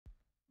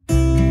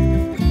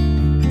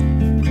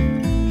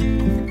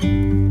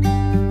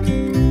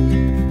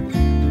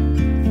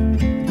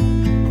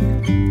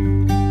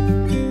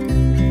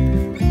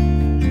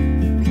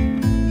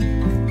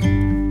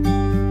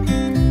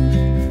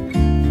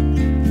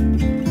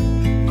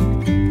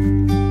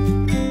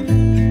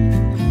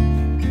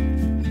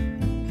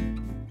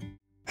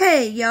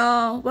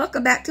y'all,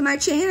 welcome back to my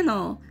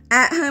channel,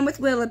 At Home with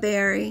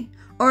Willowberry.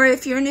 Or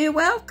if you're new,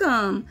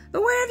 welcome.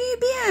 But where have you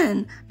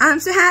been? I'm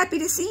so happy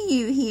to see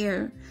you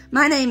here.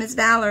 My name is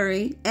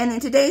Valerie, and in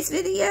today's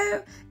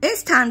video,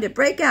 it's time to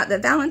break out the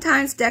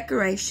Valentine's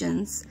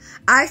decorations.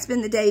 I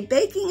spend the day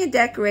baking and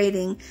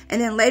decorating, and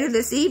then later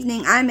this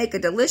evening, I make a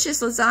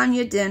delicious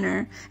lasagna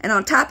dinner. And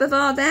on top of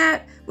all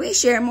that, we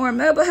share more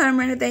mobile home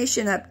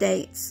renovation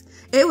updates.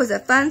 It was a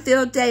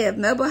fun-filled day of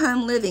mobile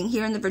home living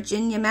here in the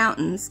Virginia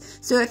mountains,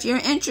 so if you're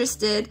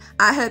interested,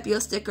 I hope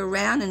you'll stick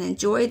around and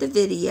enjoy the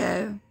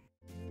video.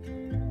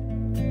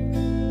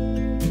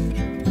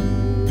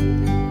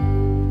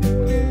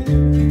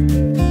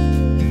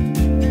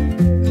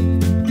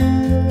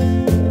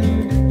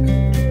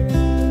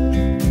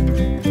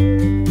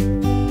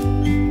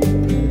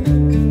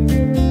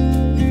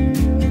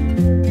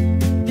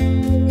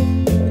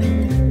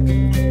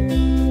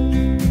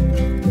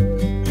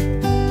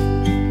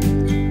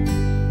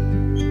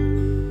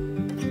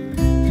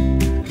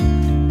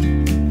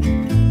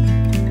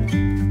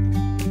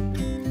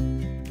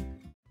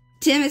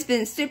 Tim has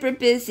been super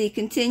busy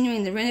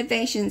continuing the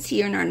renovations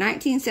here in our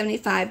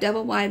 1975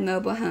 double-wide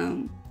mobile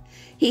home.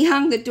 He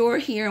hung the door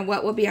here in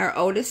what will be our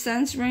oldest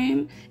son's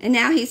room, and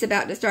now he's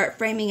about to start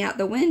framing out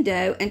the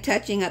window and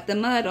touching up the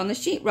mud on the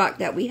sheetrock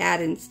that we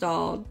had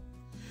installed.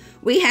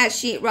 We had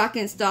sheetrock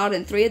installed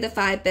in 3 of the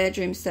 5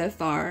 bedrooms so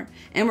far,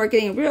 and we're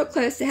getting real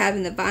close to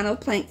having the vinyl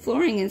plank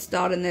flooring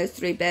installed in those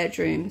 3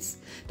 bedrooms,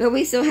 but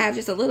we still have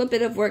just a little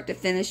bit of work to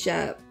finish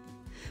up.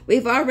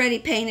 We've already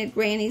painted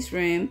Granny's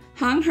room,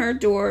 hung her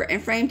door,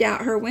 and framed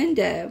out her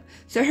window,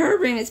 so her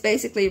room is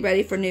basically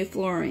ready for new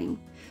flooring.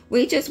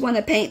 We just want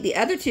to paint the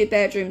other 2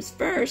 bedrooms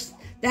first,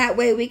 that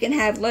way we can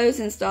have Lowe's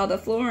install the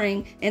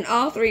flooring in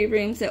all 3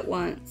 rooms at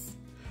once.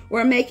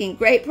 We're making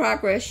great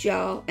progress,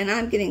 y'all, and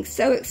I'm getting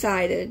so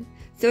excited.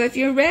 So if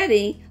you're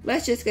ready,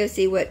 let's just go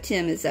see what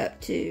Tim is up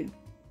to.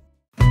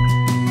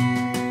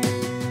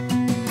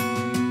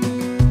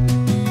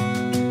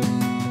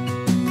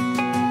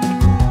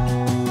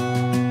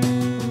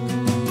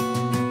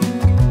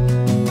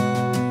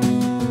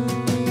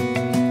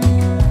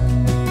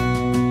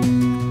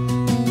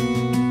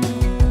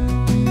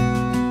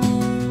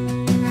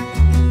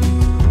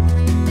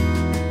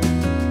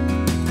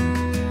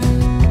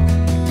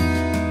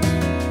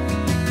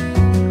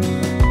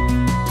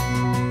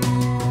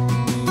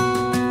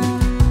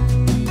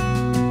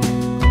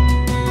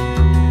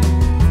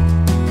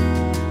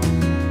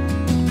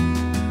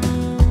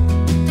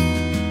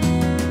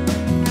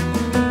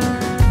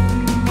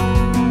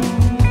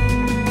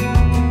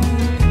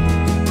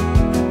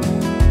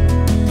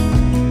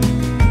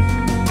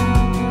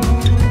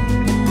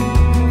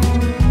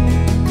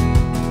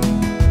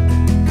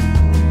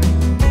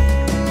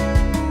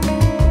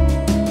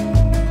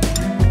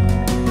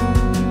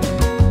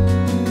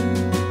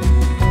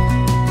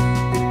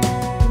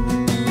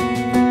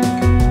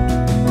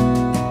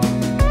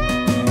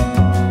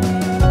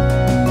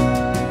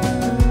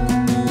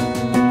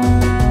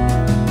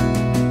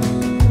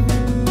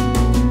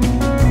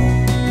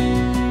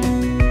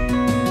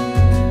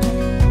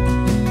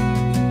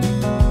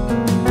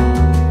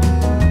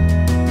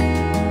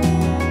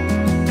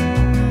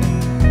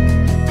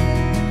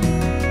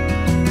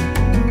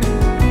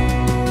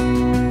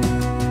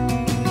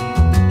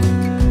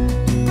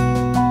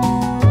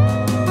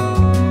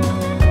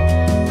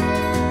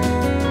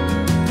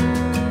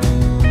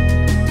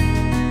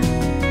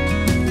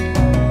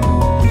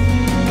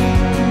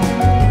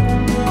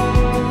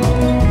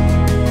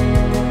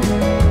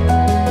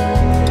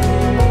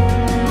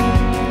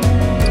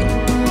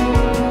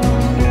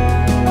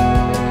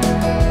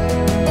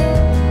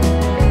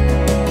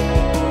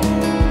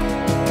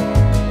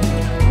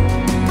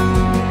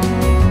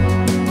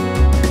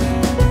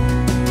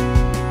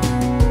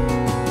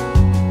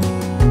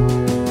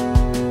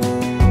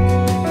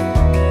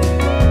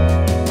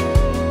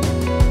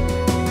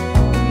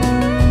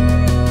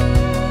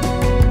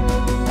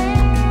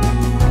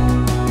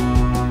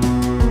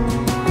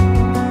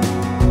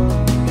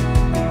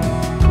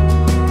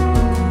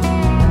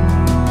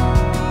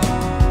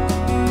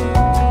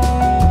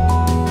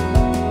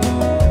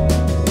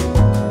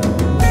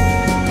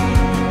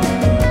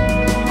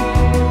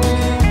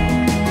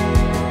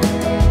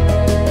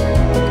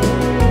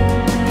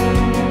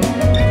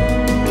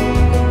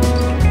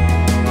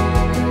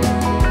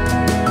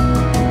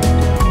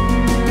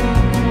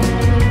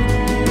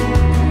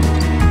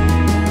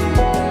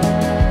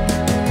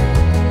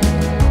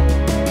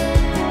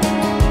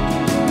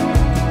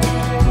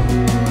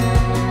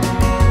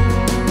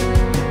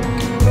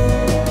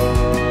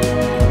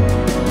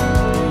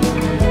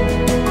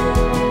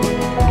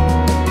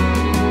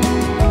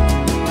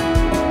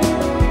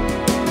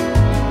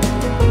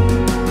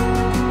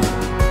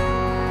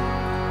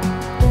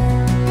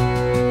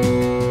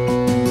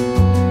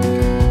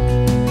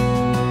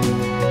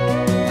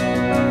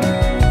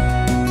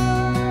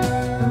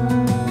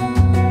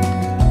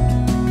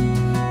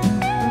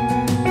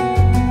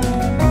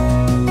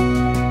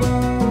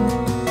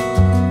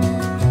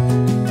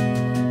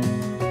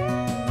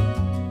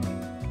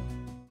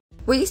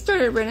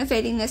 started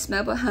renovating this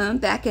mobile home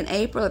back in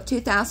April of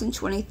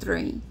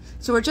 2023,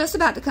 so we're just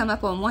about to come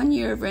up on 1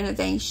 year of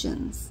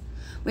renovations.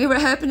 We were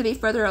hoping to be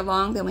further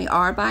along than we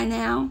are by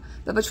now,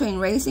 but between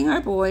raising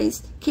our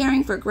boys,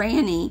 caring for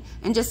Granny,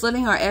 and just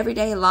living our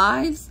everyday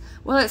lives,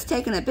 well, it's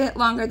taken a bit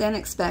longer than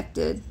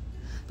expected.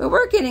 But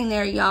we're getting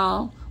there,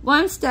 y'all,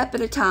 one step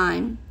at a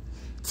time.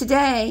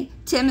 Today,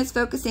 Tim is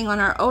focusing on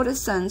our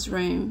oldest son's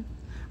room.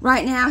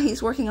 Right now,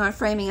 he's working on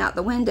framing out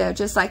the window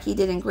just like he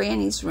did in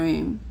Granny's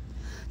room.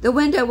 The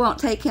window won't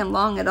take him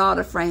long at all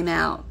to frame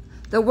out.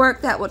 The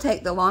work that will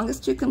take the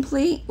longest to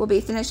complete will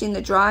be finishing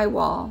the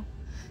drywall.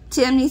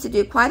 Tim needs to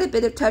do quite a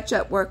bit of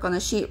touch-up work on the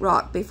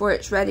sheetrock before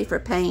it's ready for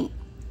paint.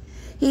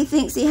 He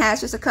thinks he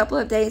has just a couple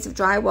of days of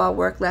drywall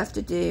work left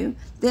to do,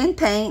 then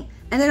paint,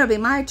 and then it'll be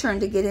my turn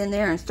to get in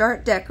there and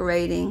start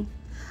decorating.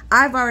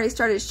 I've already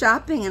started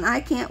shopping, and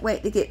I can't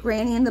wait to get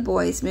Granny and the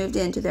boys moved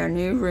into their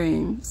new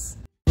rooms.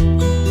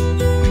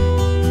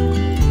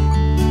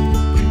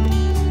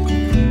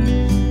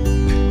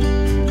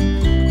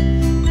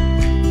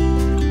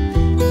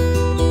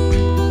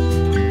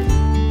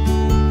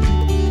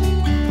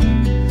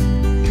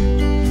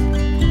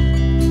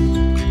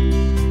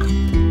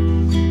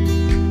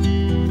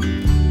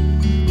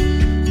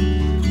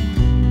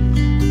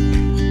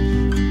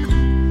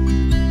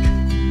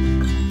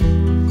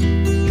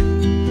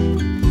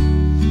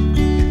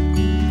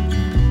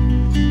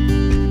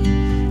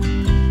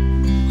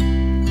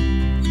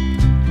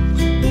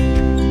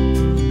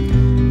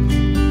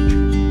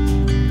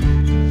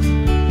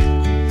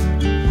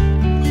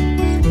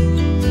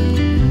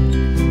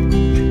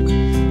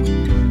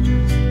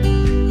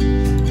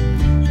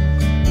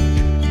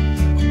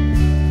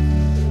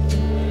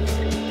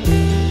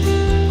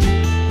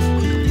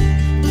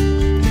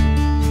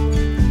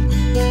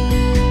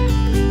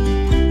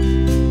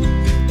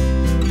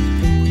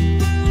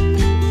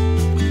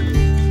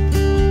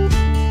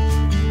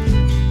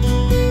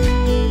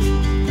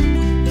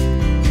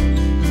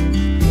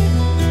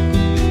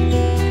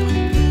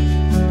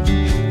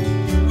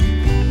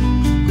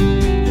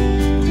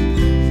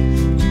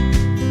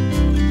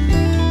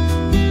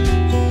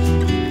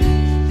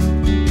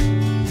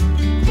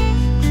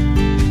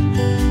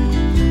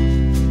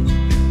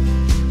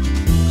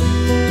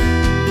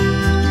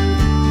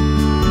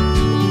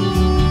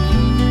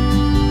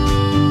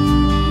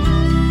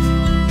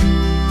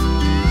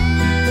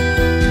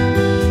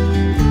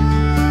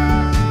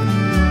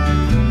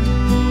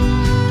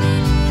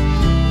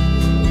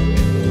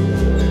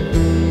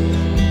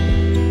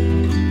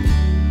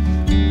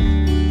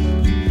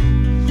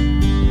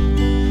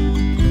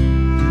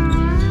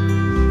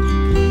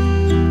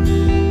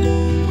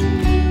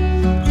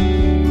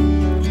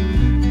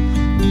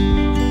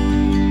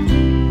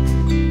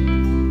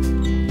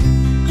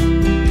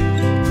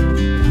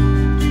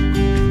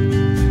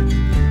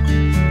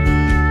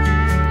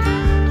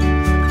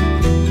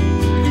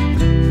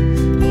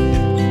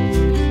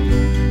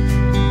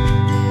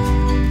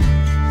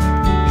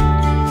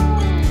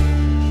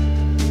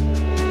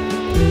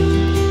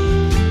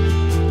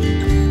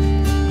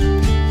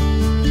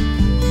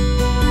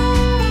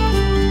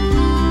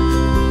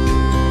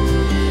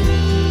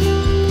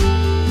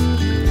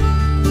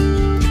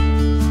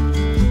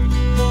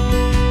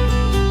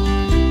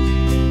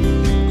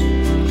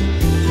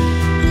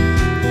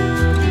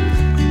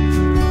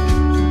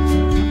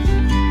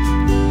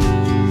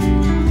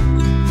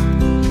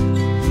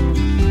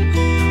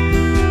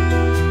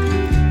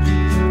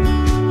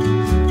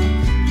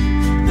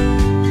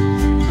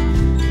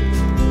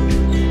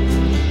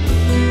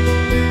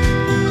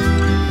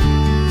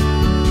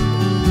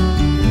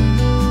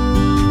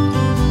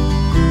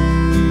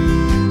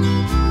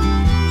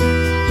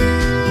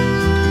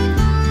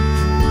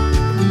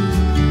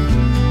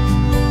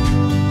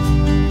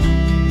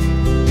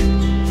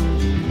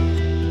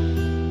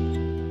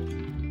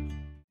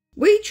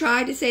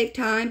 Tried to save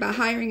time by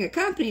hiring a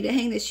company to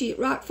hang the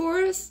sheetrock for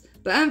us,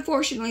 but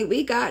unfortunately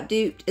we got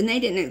duped and they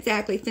didn't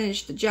exactly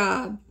finish the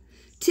job.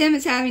 Tim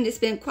is having to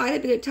spend quite a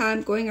bit of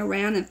time going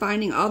around and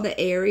finding all the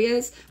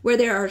areas where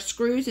there are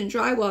screws and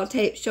drywall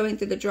tape showing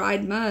through the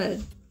dried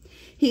mud.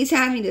 He's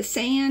having to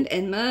sand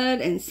and mud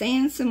and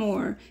sand some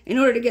more in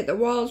order to get the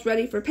walls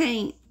ready for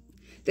paint.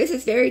 This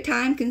is very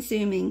time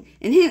consuming,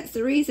 and hence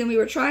the reason we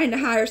were trying to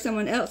hire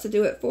someone else to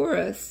do it for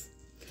us.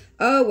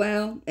 Oh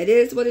well, it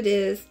is what it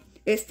is.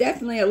 It's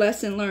definitely a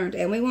lesson learned,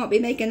 and we won't be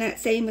making that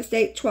same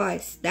mistake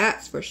twice,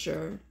 that's for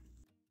sure.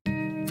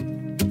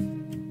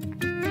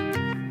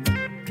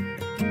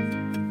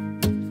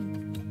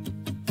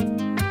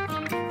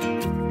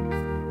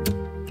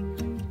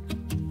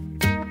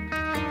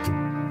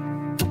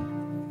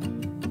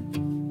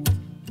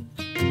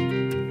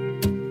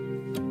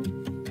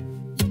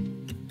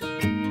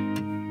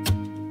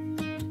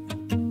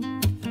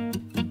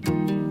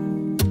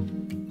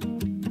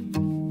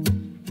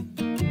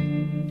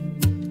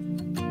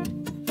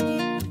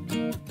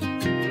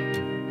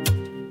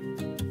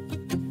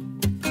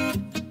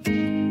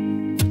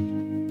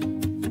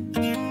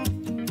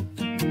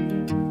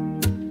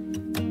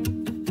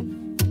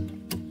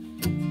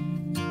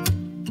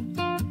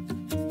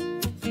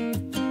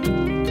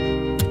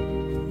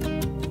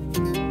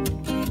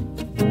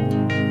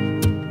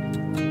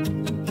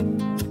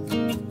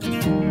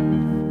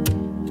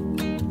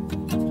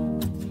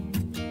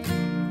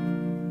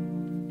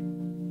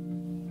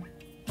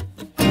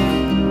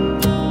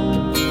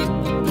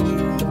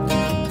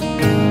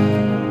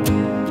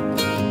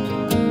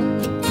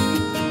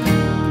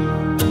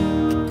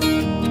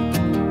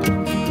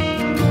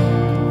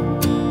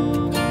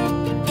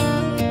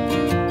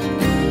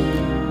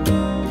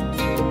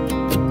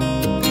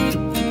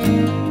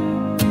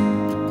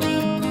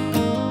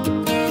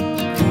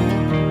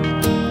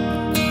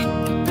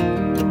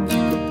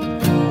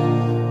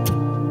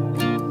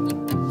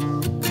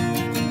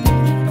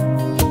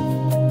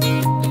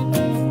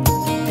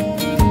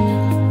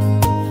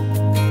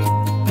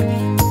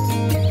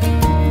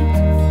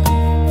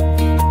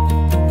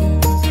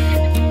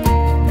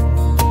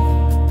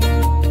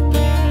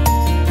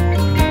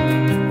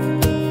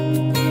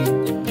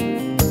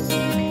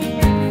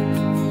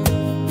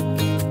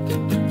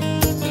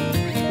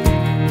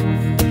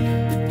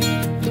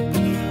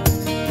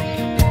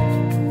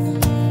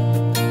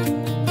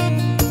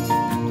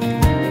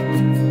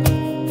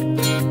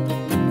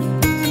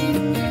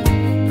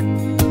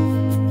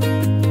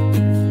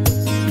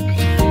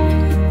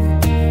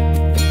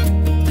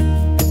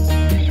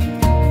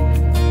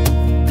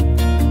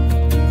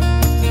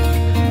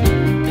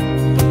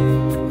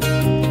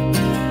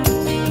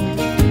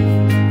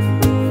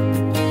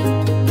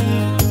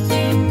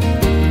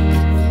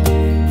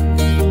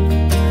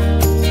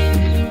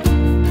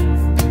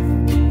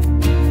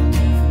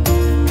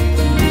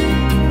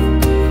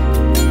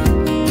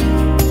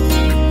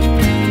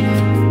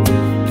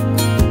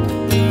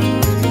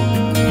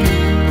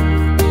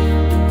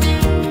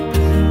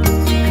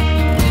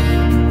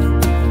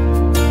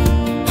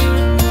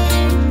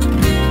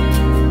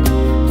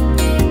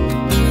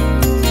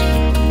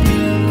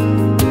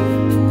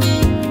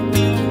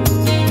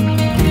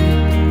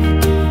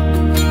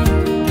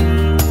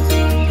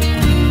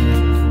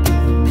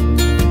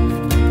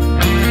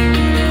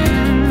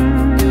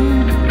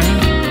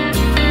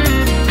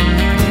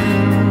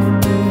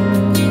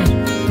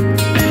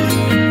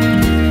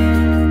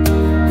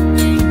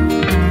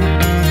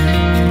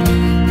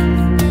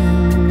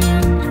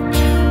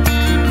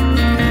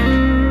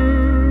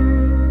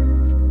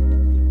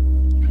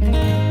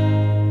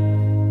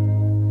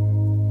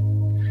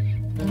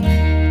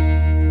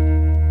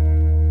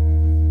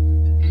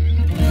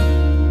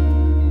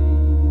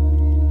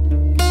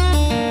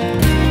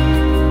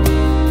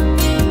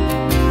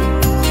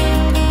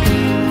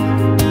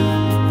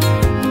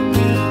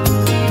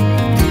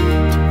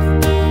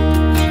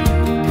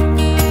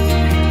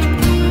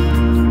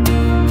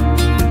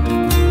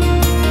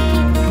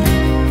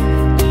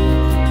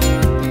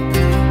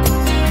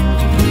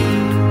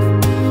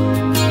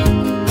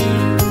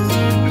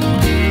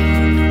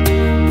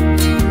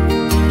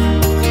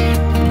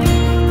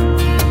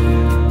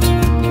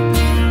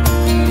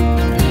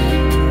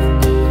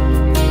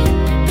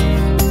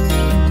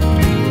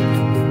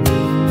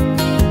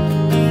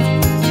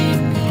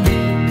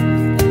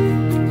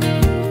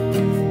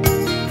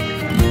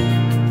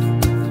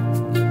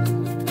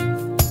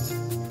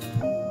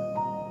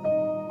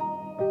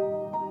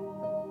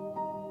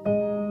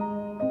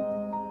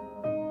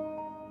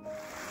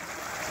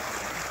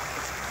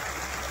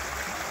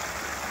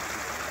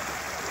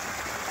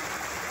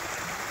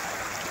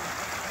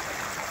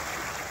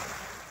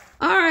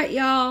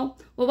 y'all.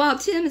 Well, while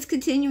Tim is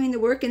continuing the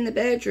work in the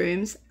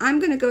bedrooms, I'm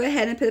going to go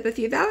ahead and put up a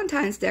few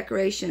Valentine's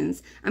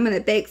decorations. I'm going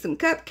to bake some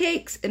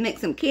cupcakes and make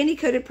some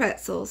candy-coated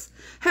pretzels.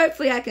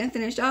 Hopefully I can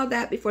finish all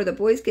that before the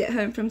boys get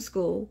home from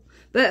school.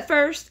 But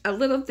first, a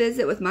little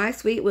visit with my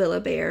sweet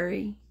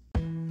willowberry.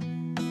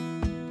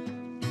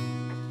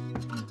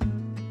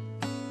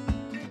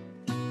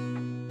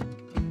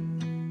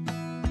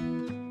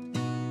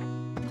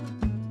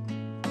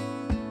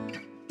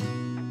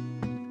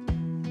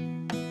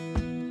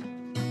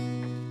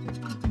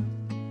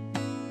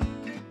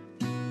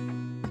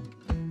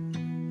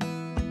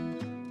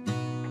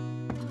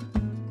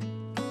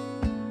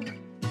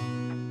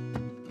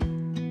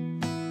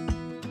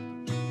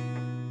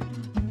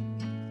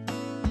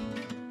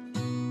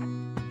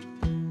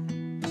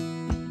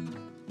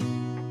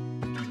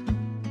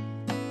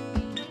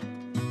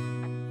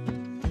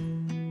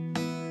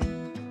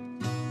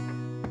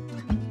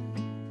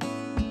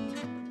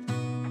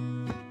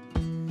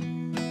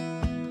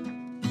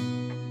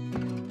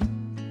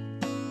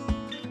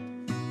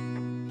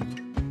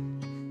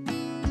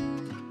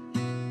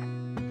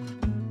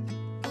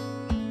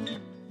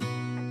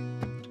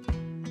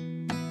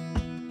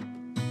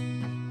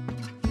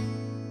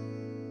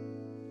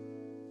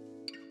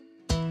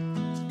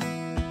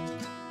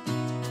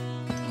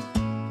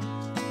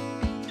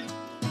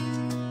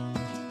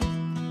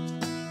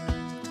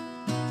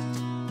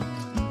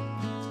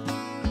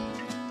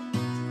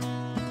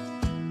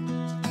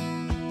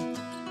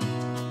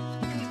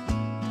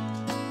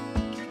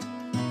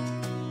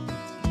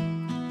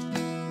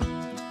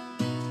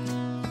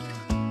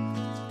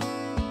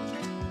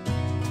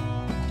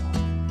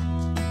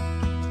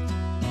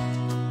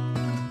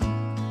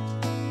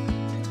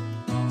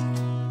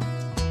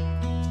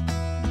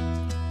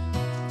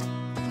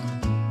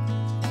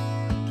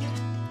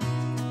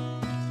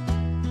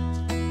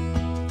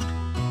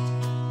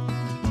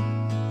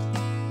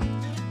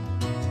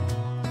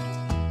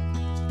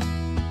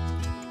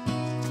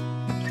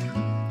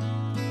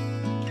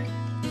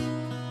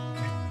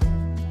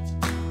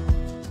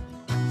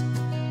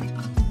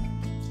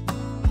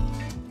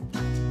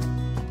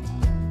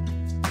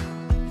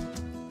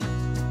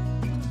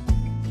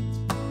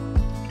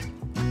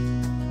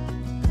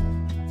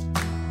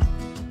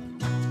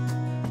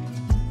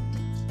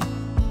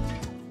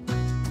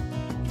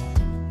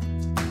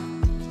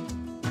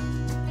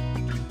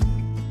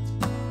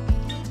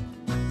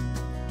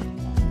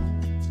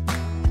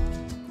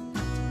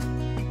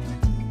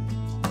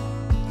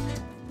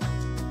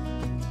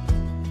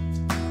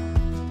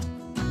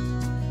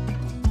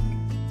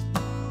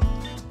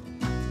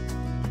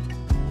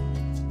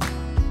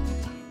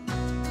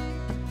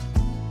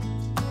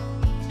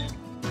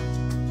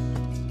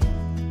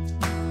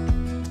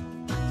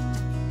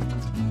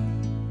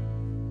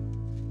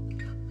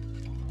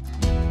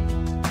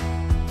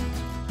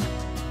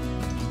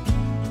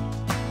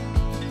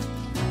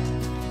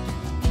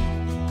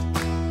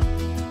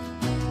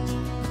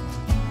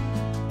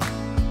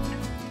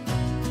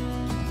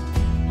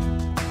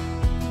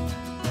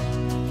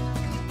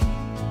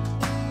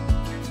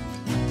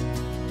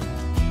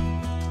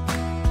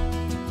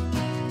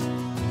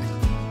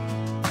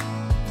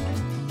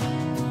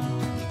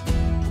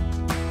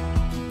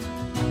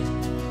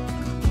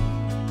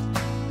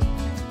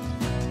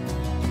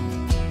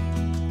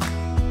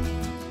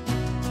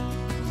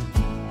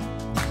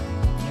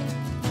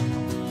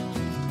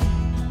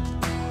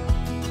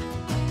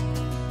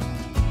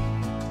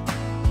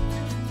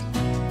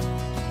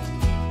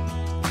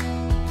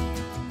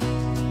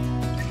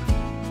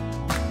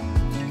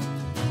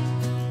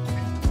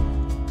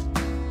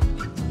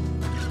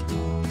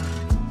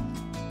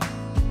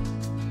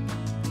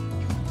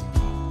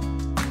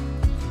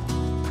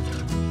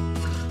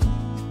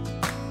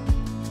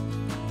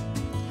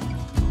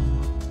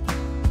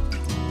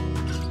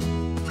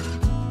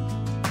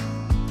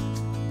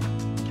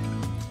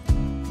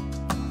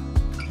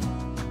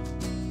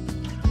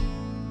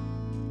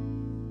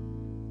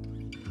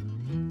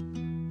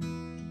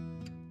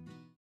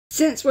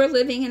 Since we're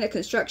living in a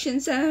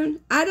construction zone,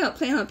 I don't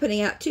plan on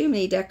putting out too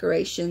many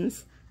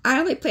decorations. I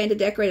only plan to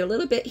decorate a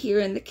little bit here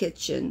in the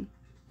kitchen.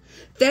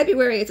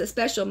 February is a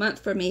special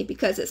month for me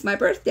because it's my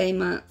birthday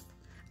month.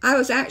 I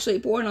was actually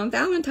born on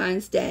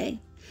Valentine's Day.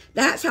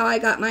 That's how I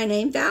got my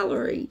name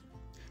Valerie.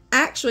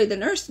 Actually, the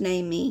nurse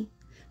named me.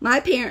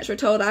 My parents were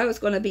told I was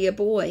going to be a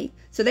boy,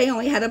 so they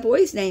only had a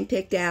boy's name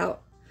picked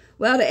out.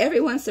 Well, to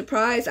everyone's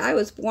surprise, I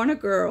was born a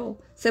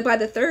girl. So by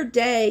the third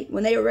day,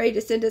 when they were ready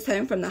to send us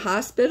home from the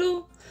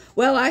hospital,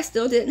 well, I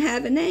still didn't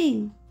have a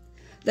name.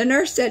 The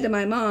nurse said to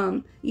my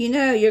mom, "You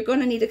know, you're going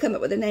to need to come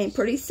up with a name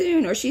pretty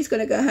soon, or she's going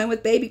to go home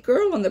with baby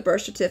girl on the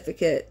birth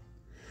certificate."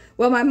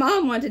 Well, my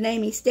mom wanted to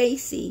name me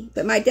Stacy,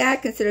 but my dad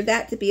considered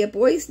that to be a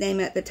boy's name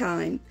at the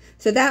time,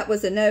 so that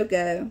was a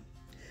no-go.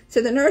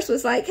 So the nurse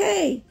was like,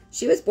 "Hey,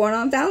 she was born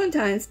on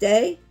Valentine's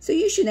Day, so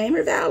you should name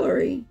her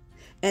Valerie."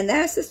 And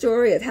that's the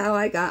story of how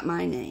I got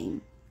my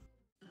name.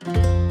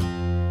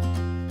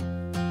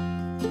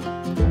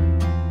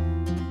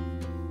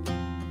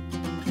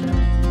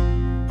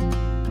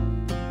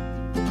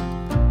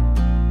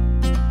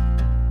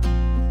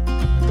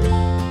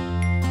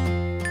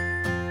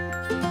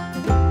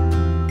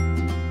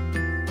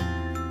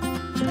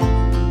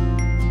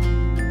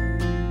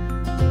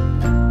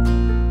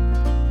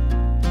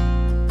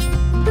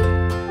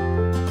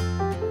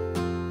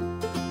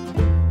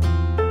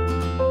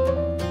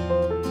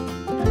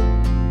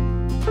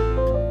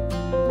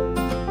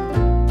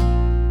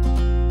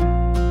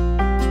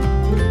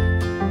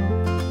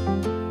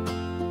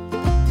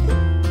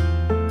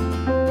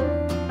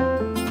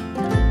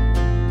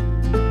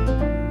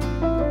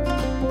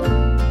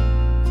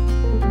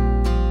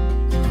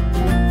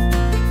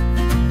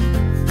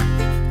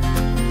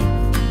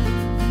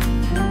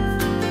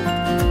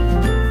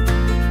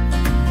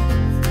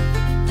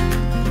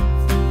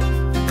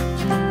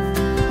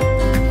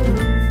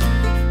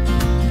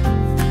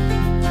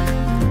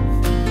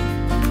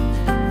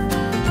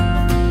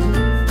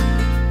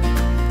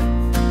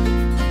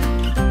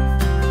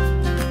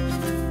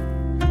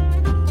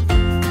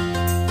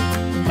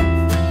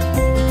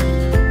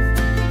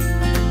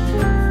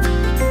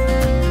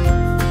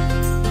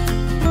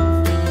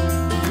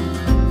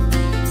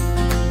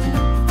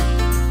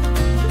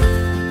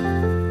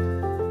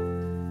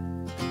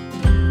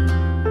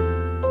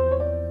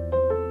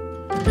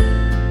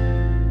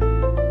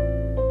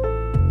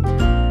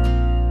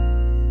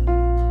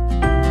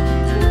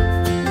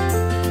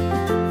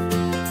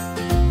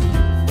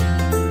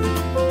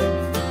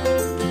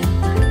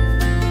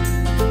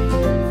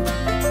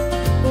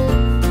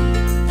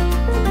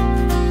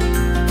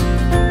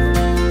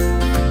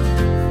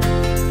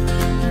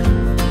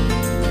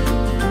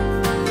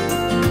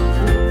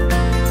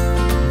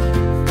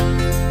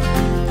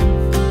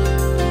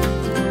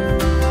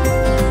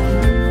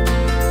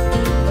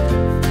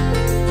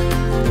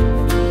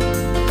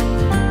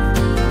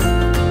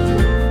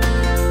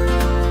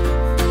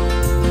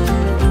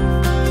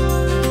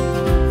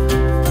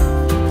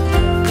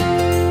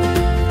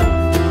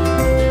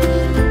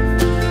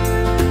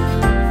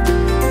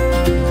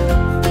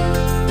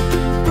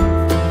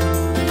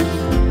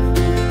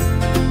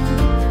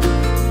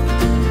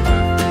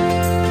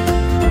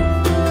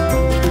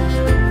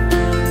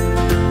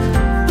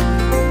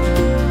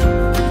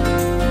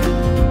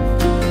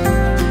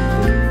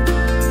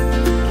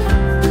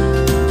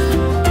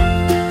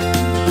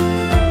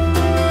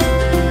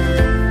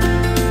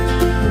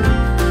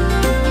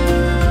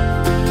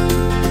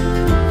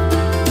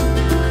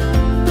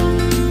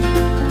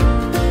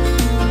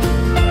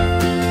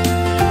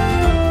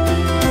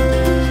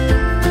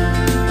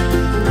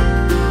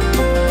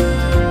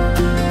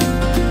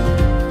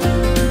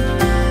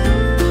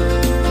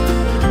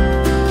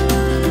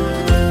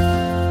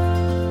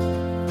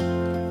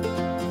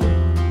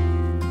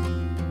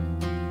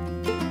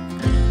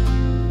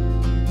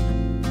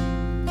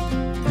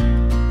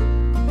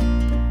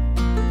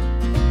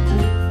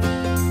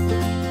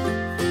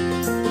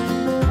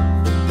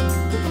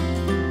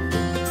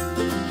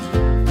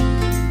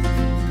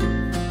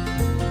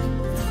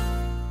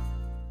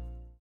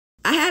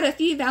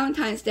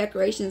 Valentine's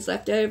decorations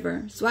left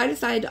over, so I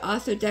decided to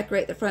also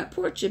decorate the front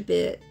porch a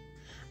bit.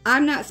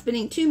 I'm not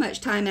spending too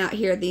much time out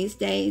here these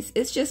days.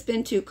 It's just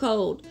been too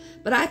cold,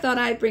 but I thought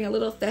I'd bring a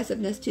little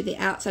festiveness to the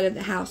outside of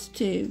the house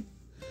too.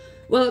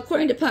 Well,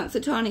 according to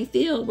Punxsutawney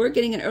Phil, we're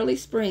getting an early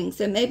spring,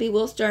 so maybe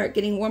we'll start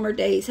getting warmer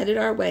days headed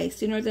our way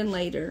sooner than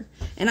later,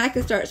 and I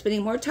can start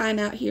spending more time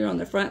out here on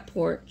the front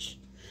porch.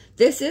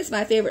 This is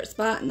my favorite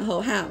spot in the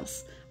whole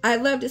house. I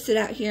love to sit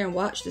out here and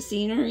watch the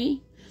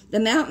scenery. The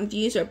mountain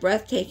views are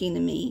breathtaking to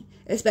me,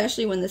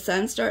 especially when the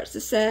sun starts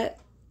to set.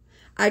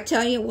 I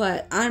tell you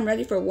what, I'm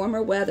ready for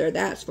warmer weather,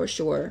 that's for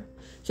sure.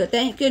 So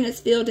thank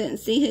goodness Phil didn't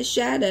see his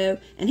shadow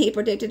and he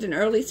predicted an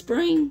early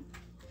spring.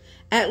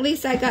 At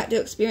least I got to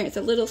experience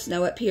a little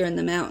snow up here in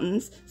the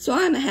mountains, so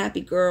I'm a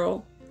happy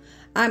girl.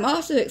 I'm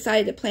also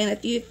excited to plant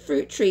a few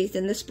fruit trees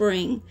in the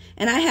spring,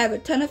 and I have a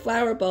ton of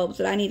flower bulbs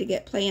that I need to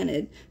get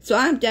planted, so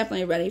I'm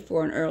definitely ready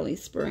for an early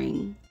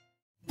spring.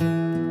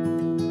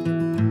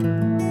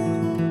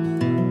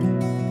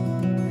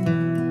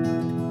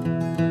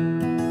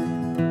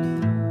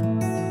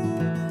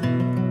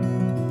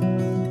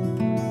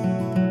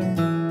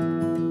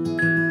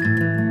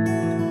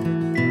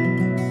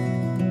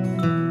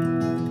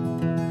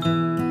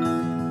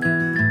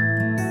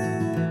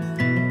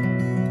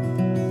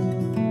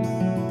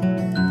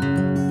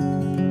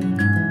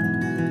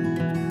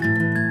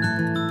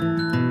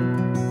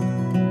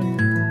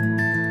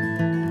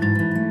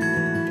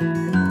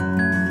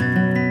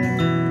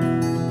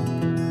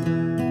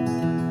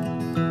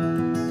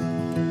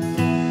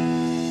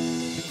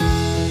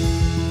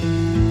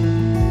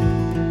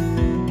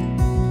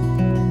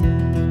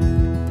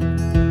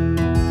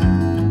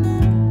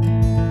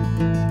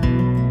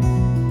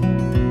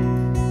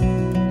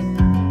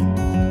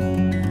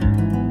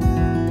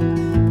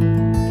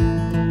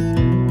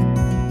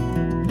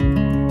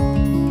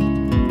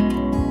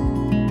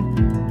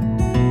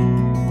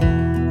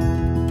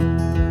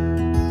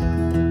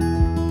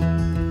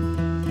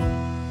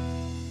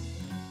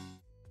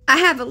 I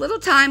have a little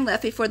time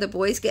left before the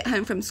boys get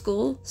home from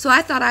school, so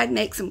I thought I'd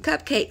make some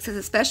cupcakes as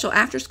a special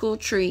after-school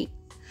treat.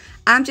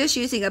 I'm just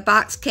using a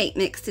boxed cake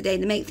mix today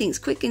to make things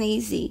quick and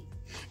easy.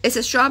 It's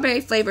a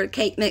strawberry-flavored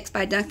cake mix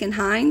by Duncan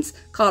Hines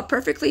called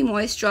Perfectly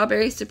Moist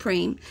Strawberry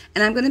Supreme,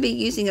 and I'm going to be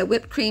using a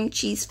whipped cream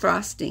cheese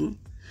frosting.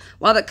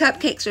 While the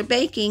cupcakes are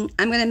baking,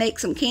 I'm going to make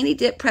some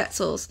candy-dipped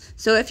pretzels,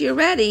 so if you're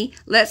ready,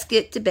 let's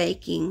get to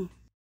baking.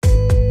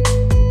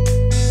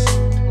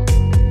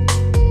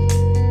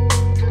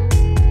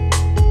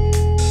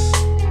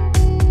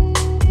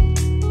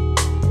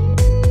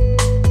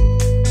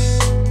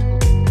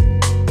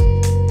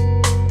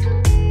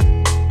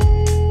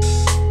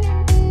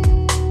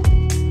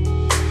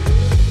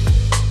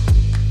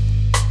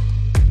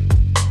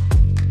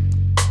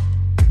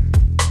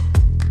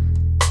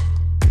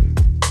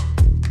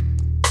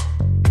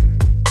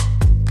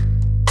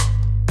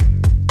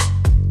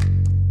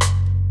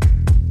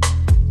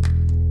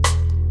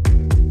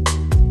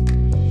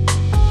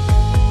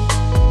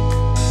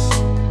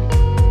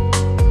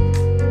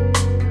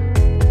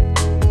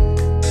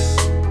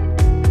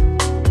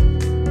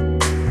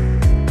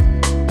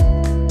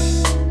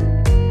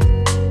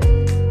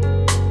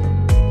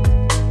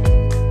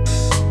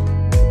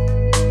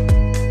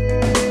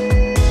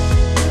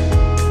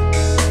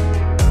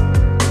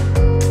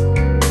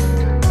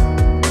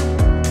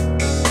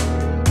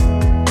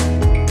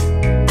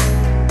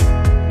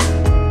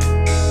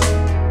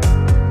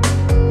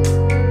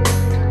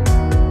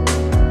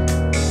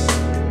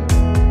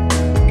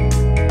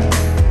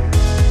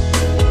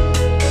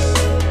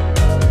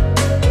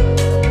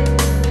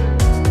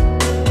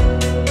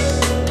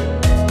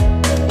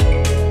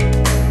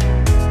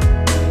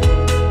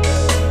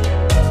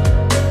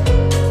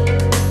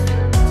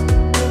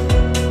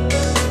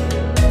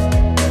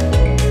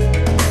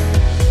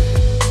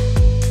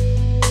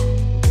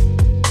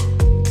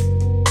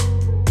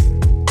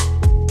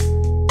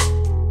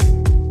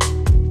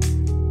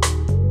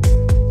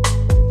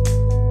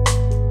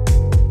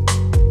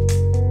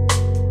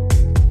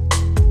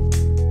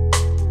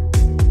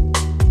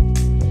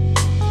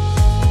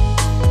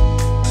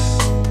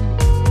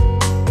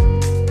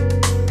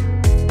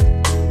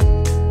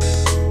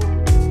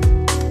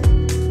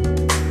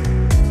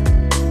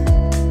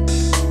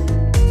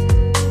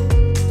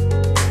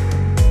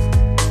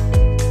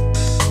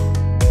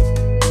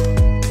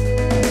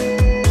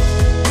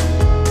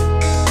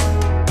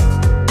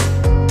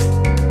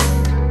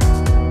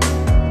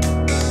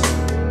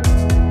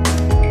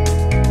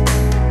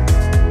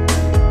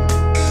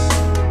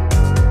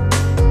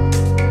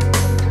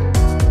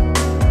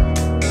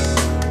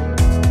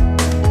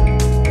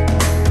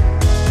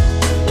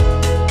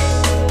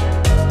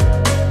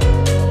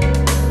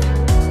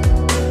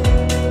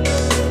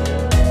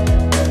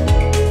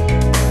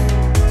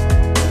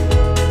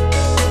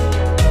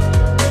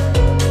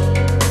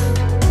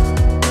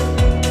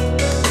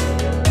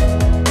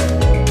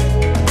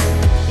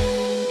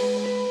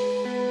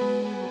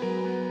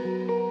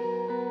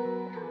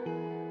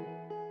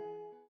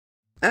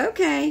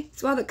 Okay,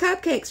 so while the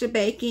cupcakes are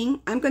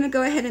baking, I'm going to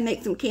go ahead and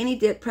make some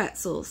candy-dipped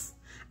pretzels.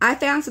 I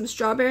found some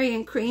strawberry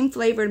and cream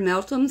flavored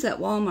Meltums at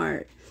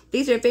Walmart.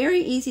 These are very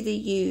easy to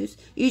use.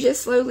 You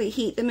just slowly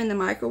heat them in the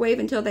microwave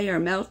until they are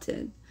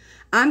melted.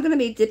 I'm going to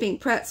be dipping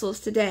pretzels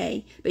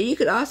today, but you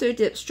could also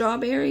dip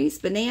strawberries,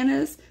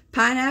 bananas,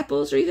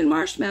 pineapples, or even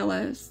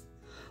marshmallows.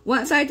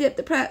 Once I dip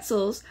the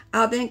pretzels,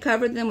 I'll then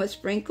cover them with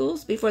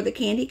sprinkles before the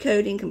candy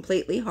coating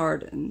completely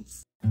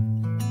hardens.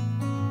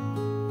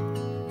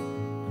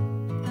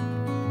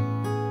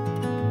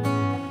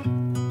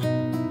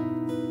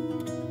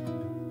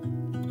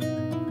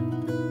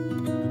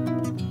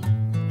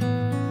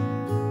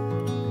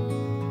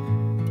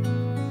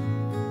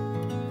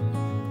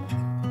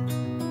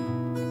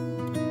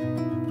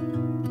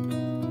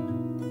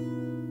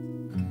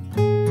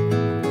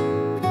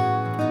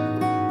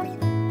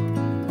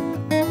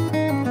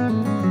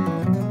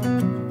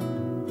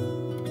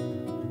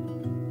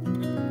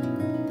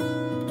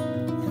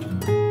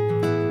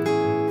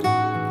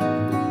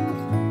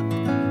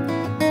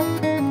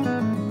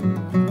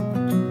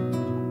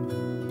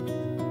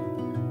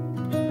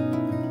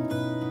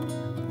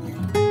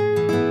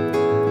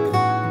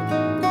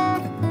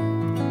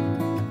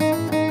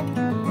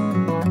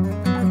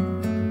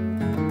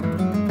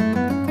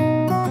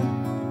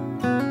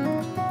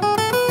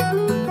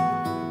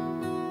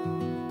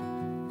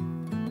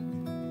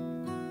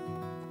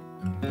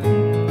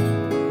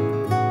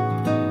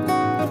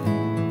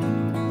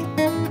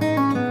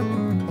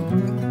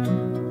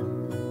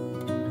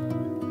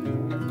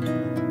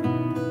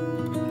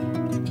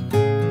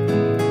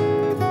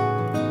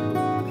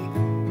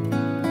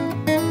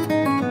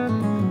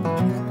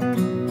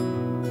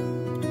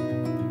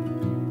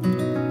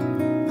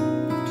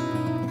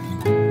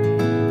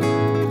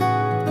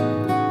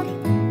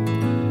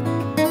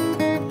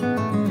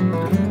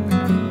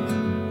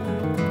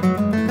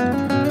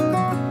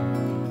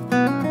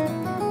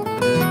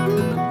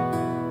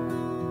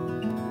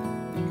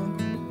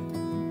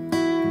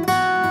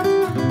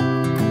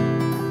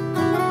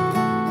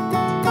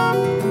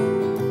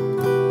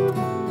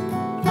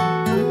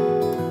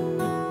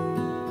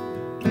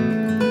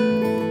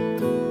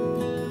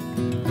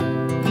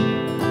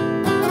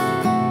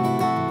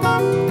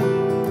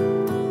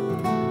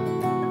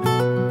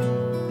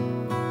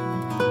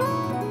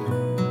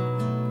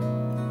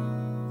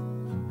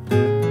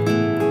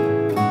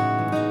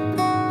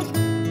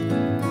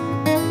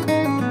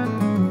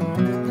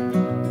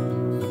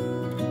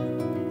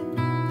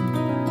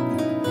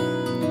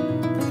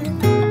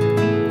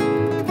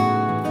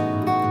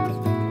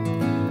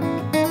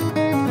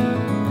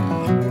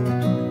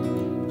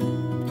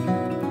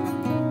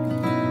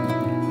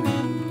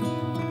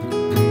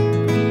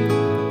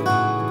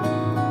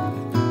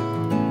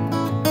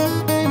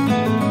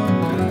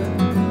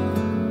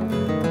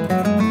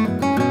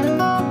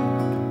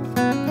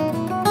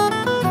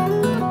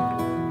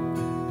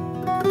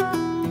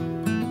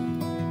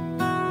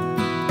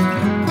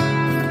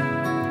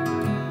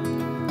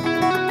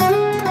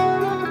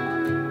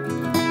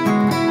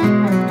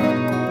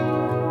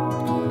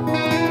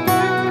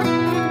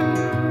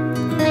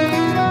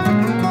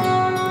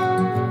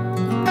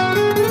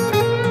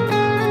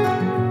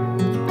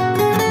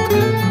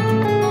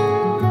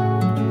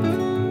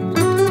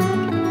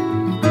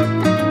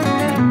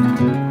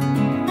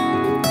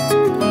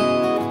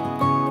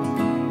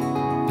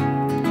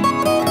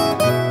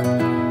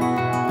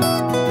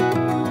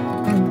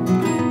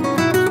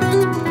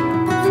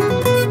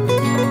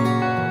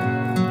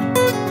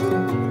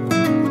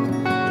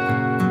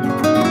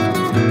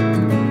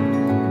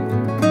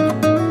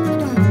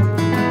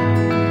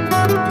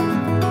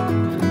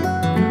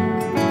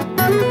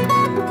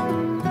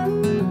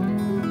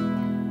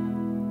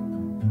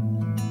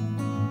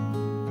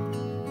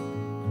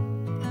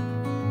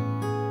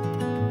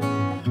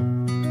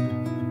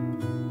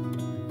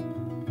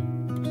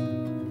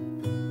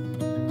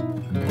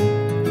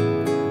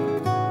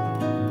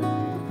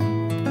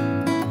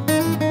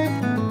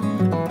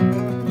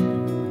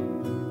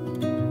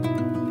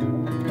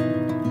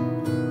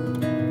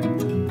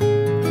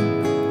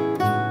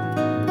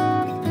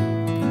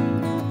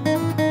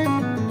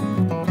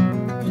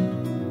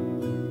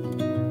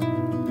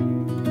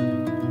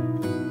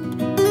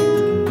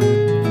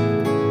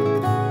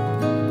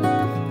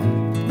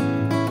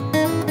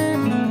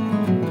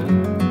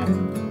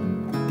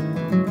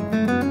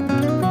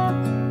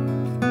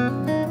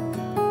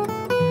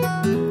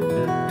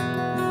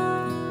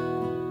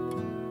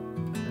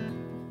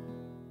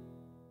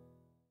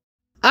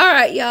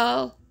 Alright,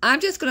 y'all. I'm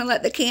just going to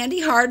let the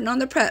candy harden on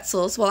the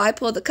pretzels while I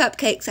pull the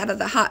cupcakes out of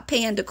the hot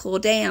pan to cool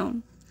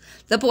down.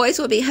 The boys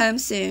will be home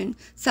soon,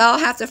 so I'll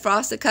have to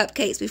frost the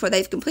cupcakes before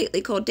they've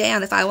completely cooled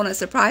down if I want to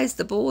surprise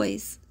the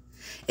boys.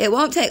 It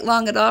won't take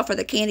long at all for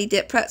the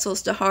candy-dipped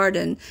pretzels to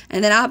harden,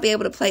 and then I'll be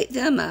able to plate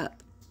them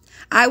up.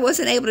 I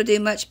wasn't able to do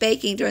much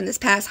baking during this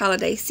past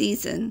holiday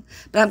season,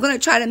 but I'm going to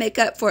try to make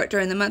up for it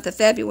during the month of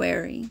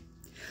February.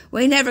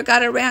 We never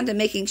got around to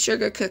making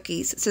sugar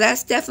cookies, so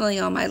that's definitely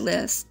on my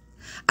list.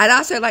 I'd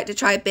also like to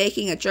try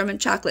baking a German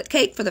chocolate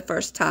cake for the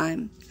first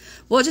time.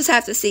 We'll just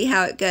have to see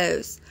how it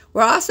goes.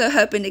 We're also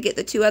hoping to get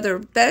the 2 other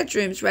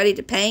bedrooms ready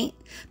to paint,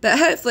 but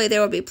hopefully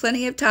there will be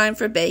plenty of time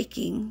for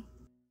baking.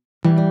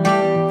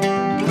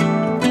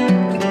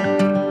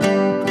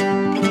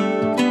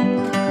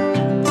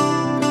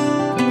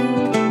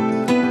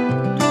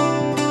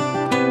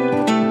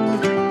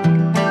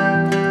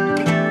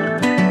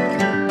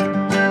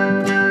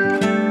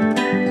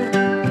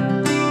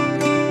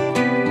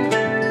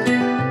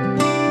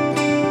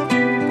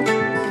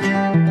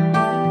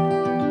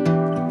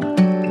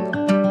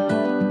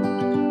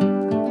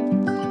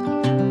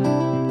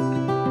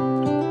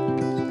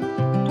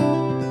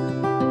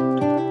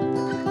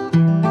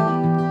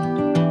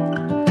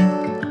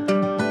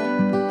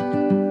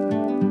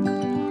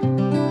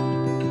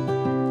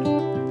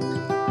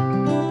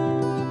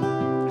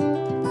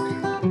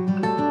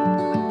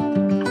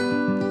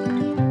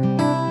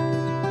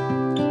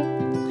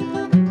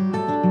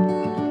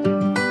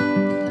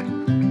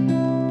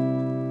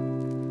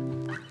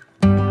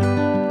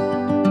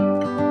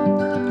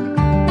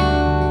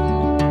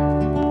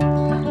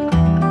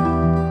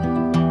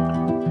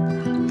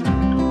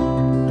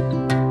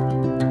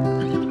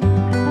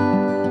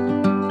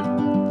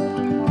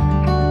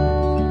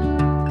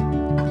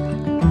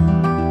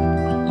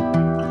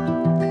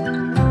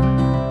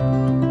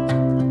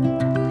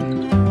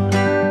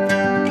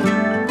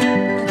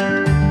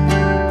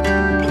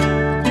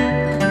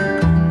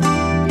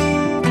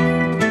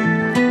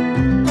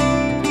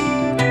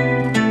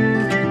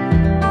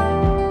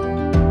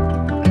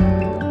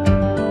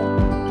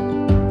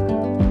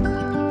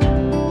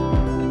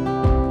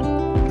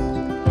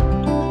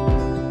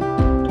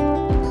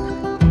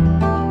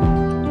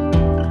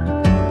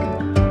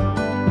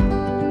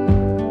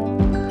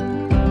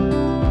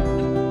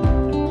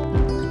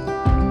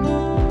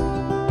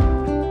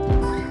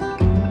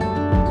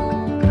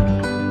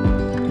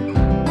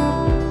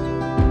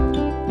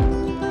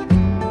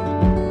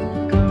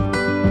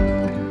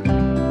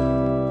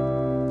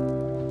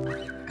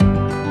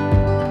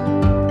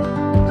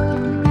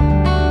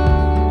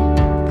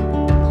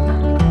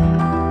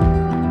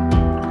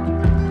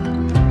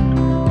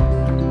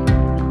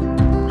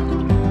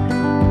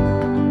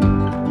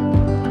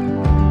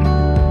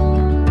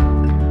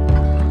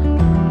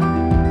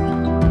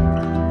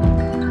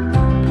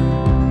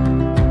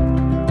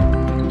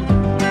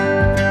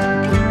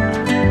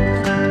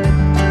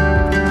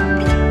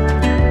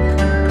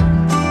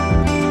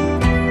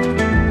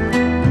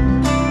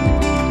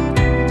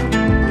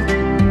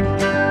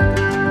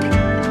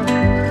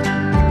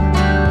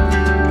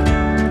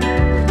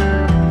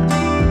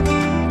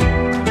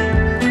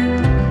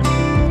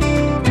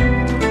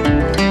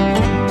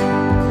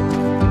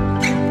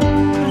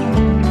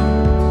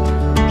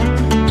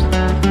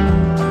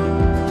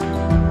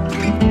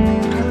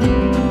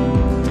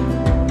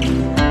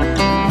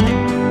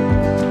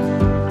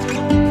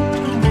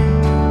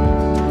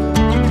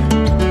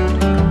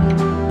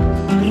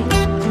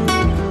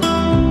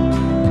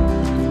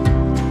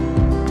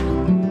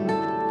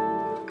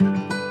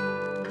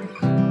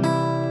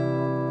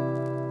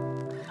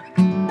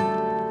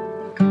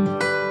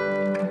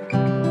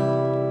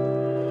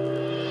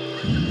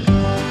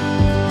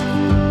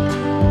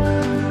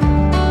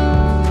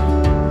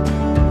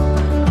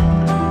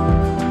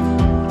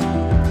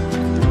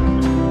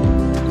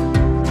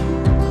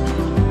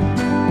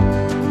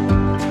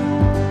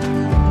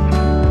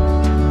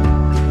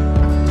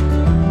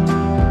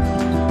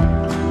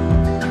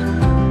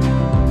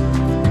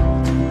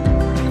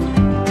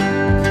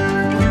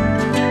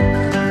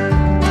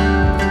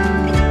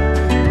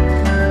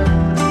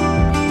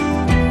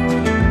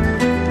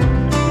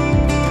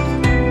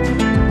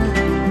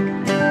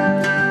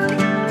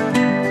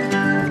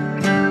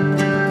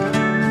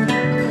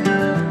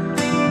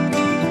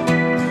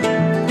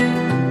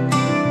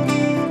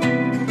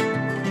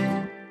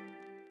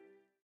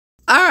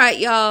 Alright,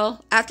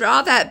 y'all, after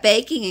all that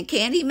baking and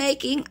candy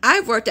making,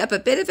 I've worked up a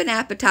bit of an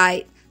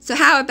appetite, so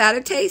how about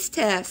a taste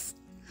test?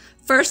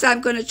 First,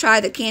 I'm going to try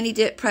the candy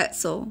dip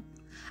pretzel.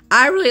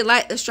 I really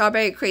like the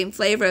strawberry cream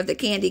flavor of the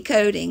candy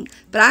coating,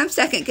 but I'm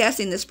second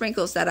guessing the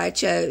sprinkles that I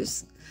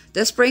chose.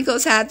 The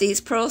sprinkles have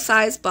these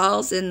pearl-sized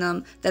balls in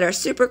them that are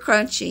super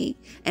crunchy,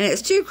 and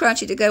it's too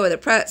crunchy to go with a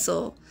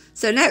pretzel.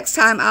 So next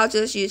time I'll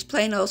just use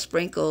plain old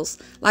sprinkles,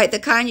 like the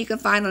kind you can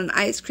find on an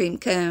ice cream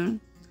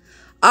cone.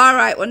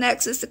 Alright, well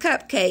next is the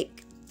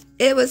cupcake.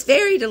 It was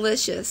very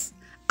delicious.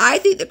 I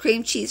think the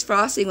cream cheese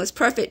frosting was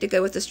perfect to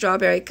go with the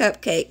strawberry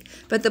cupcake,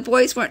 but the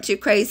boys weren't too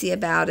crazy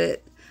about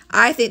it.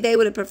 I think they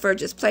would have preferred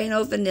just plain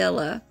old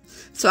vanilla,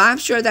 so I'm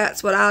sure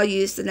that's what I'll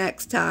use the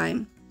next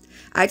time.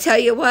 I tell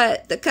you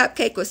what, the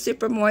cupcake was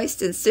super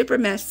moist and super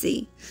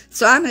messy,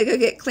 so I'm going to go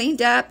get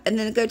cleaned up and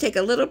then go take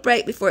a little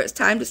break before it's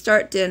time to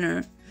start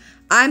dinner.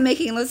 I'm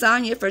making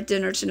lasagna for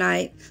dinner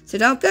tonight, so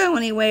don't go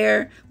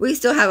anywhere. We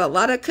still have a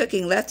lot of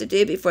cooking left to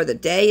do before the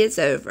day is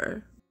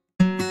over.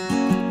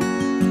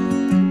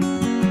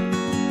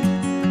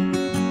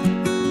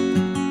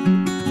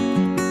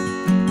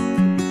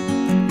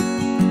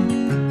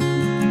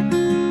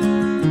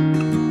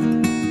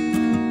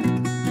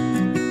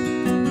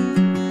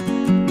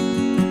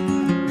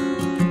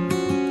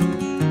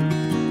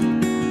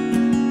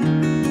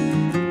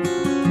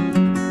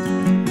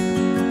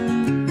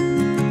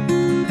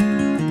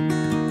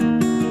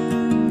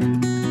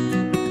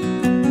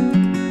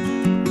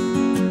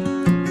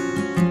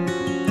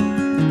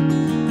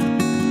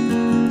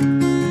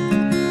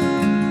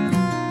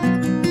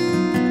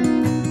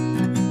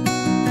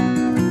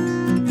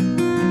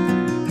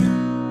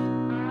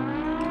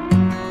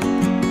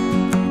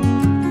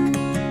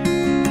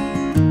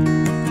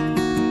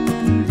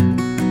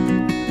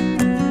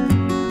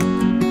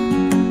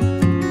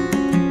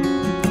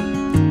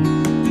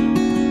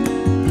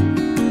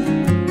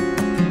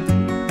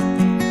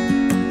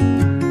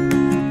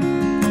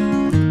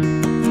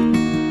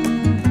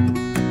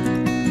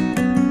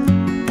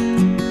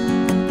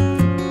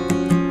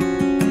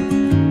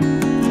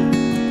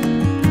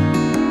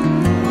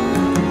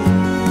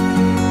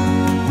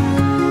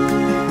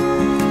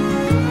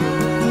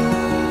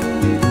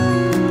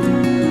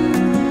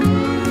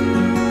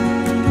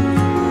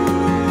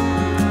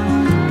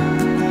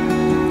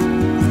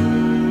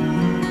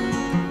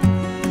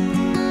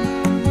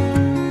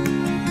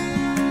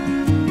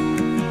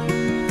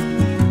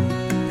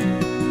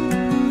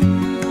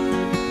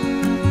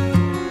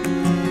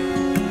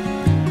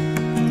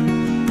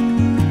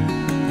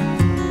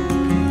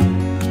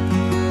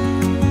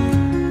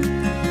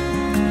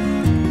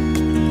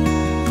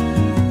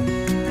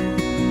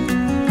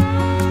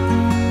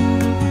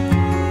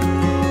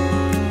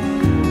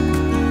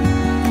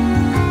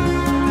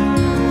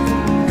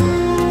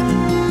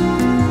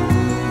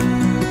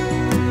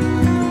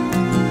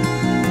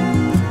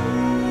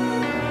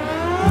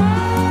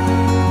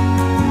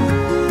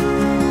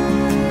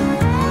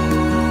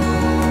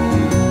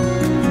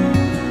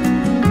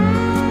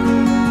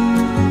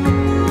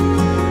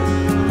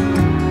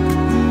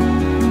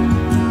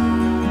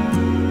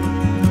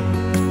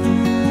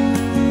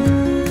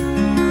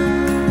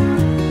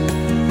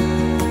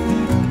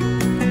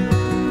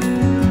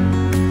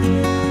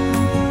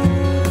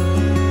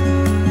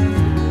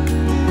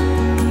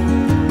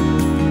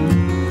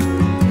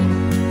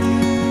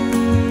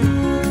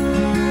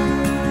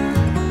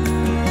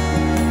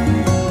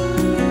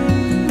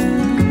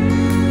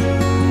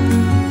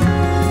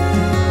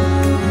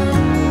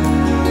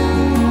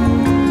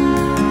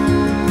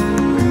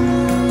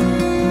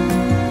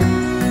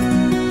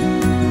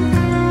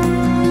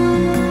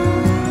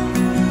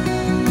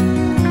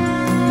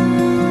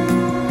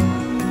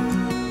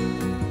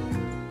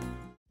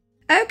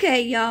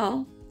 Okay,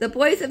 y'all. The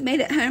boys have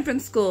made it home from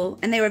school,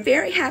 and they were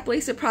very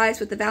happily surprised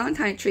with the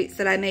Valentine treats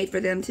that I made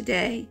for them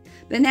today.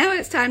 But now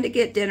it's time to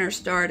get dinner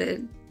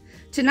started.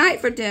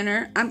 Tonight for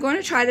dinner, I'm going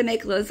to try to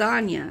make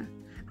lasagna.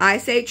 I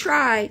say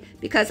try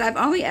because I've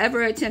only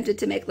ever attempted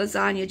to make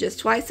lasagna just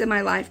twice in my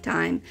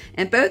lifetime,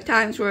 and both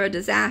times were a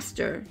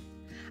disaster.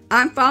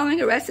 I'm following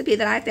a recipe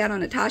that I found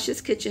on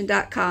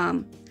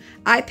natashakitchen.com.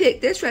 I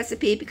picked this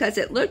recipe because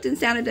it looked and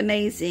sounded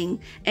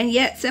amazing, and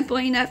yet simple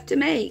enough to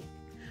make.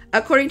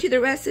 According to the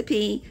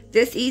recipe,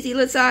 this easy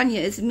lasagna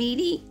is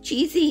meaty,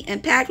 cheesy,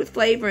 and packed with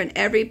flavor in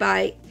every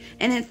bite.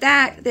 And in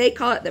fact, they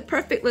call it the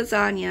perfect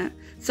lasagna.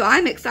 So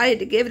I'm excited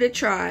to give it a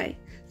try.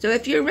 So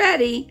if you're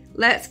ready,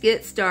 let's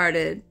get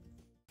started.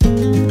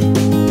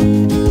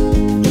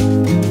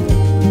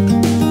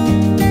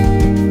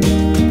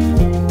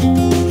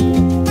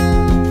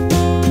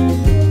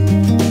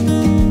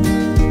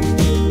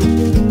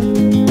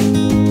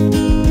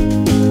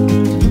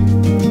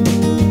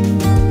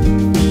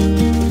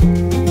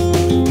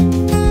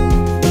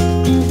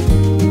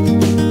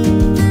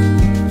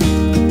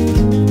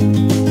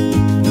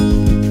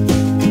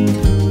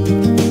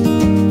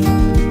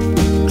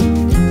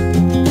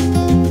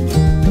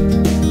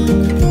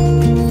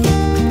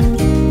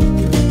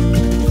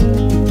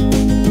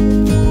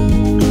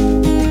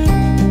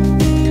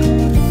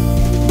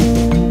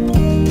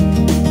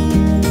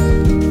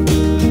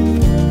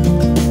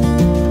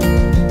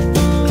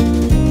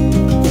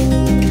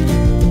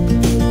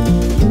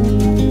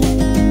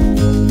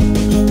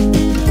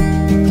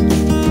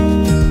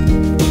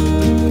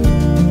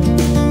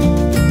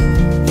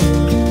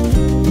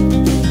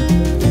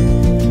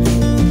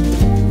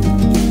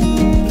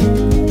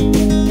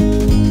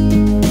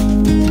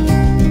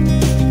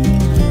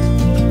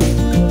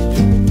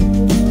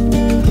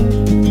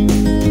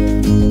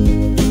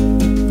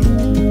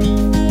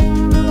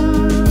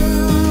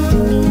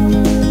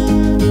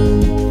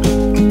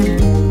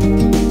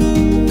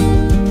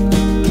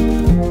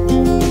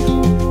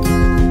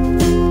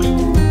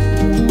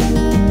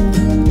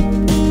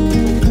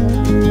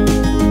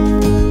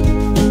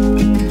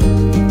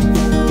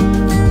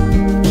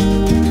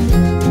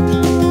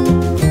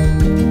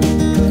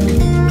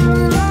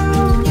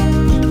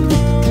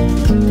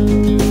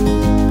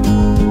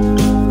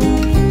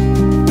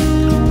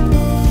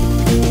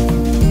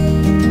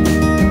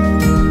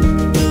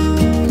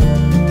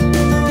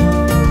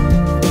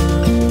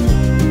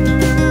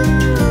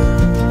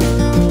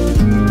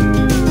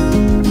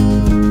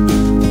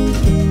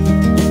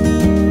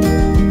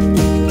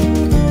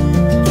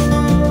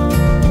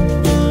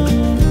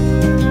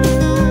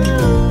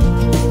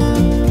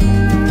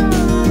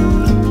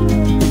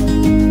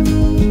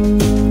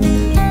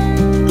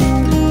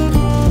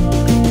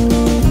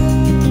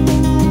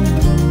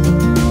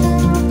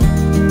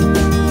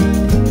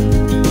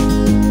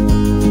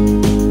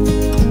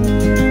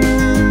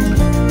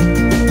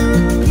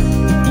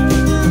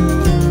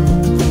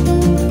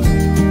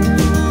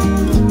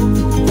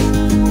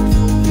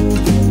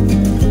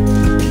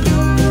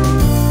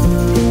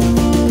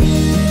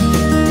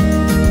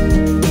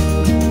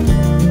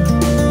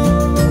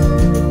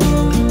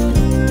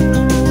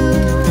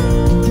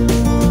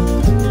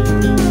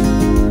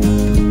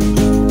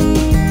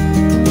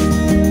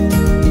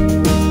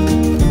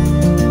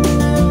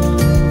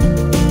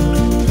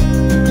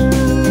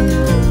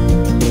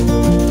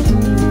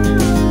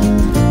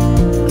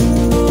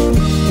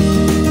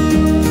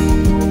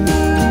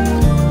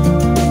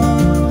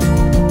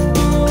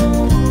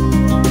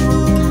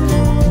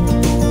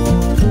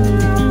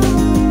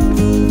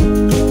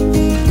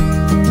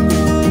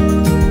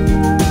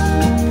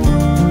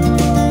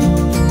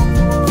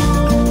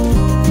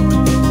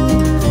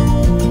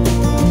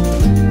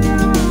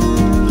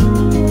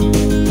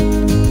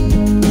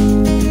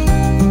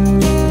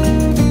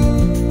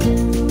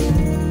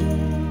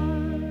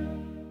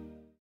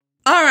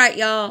 Alright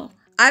y'all,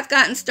 I've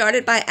gotten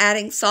started by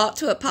adding salt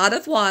to a pot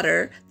of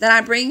water that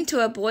I'm bringing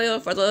to a boil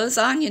for the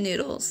lasagna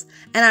noodles,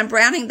 and I'm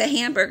browning the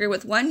hamburger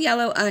with 1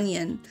 yellow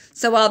onion.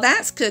 So while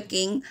that's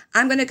cooking,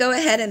 I'm going to go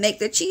ahead and make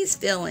the cheese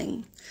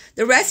filling.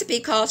 The recipe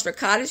calls for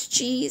cottage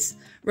cheese,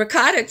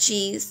 ricotta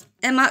cheese,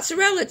 and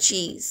mozzarella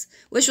cheese,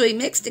 which will be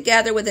mixed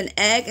together with an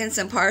egg and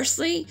some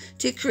parsley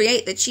to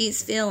create the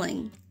cheese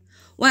filling.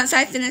 Once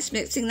I finish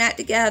mixing that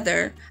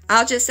together,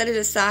 I'll just set it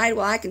aside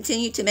while I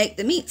continue to make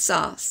the meat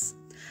sauce.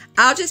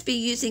 I'll just be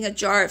using a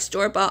jar of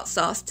store-bought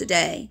sauce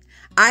today.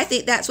 I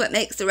think that's what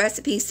makes the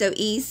recipe so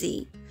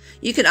easy.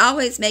 You can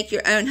always make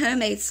your own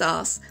homemade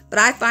sauce, but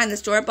I find the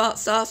store-bought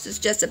sauce is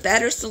just a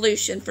better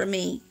solution for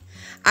me.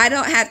 I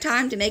don't have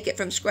time to make it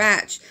from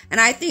scratch, and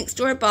I think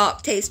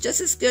store-bought tastes just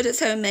as good as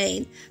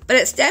homemade, but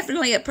it's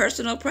definitely a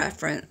personal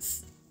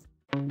preference.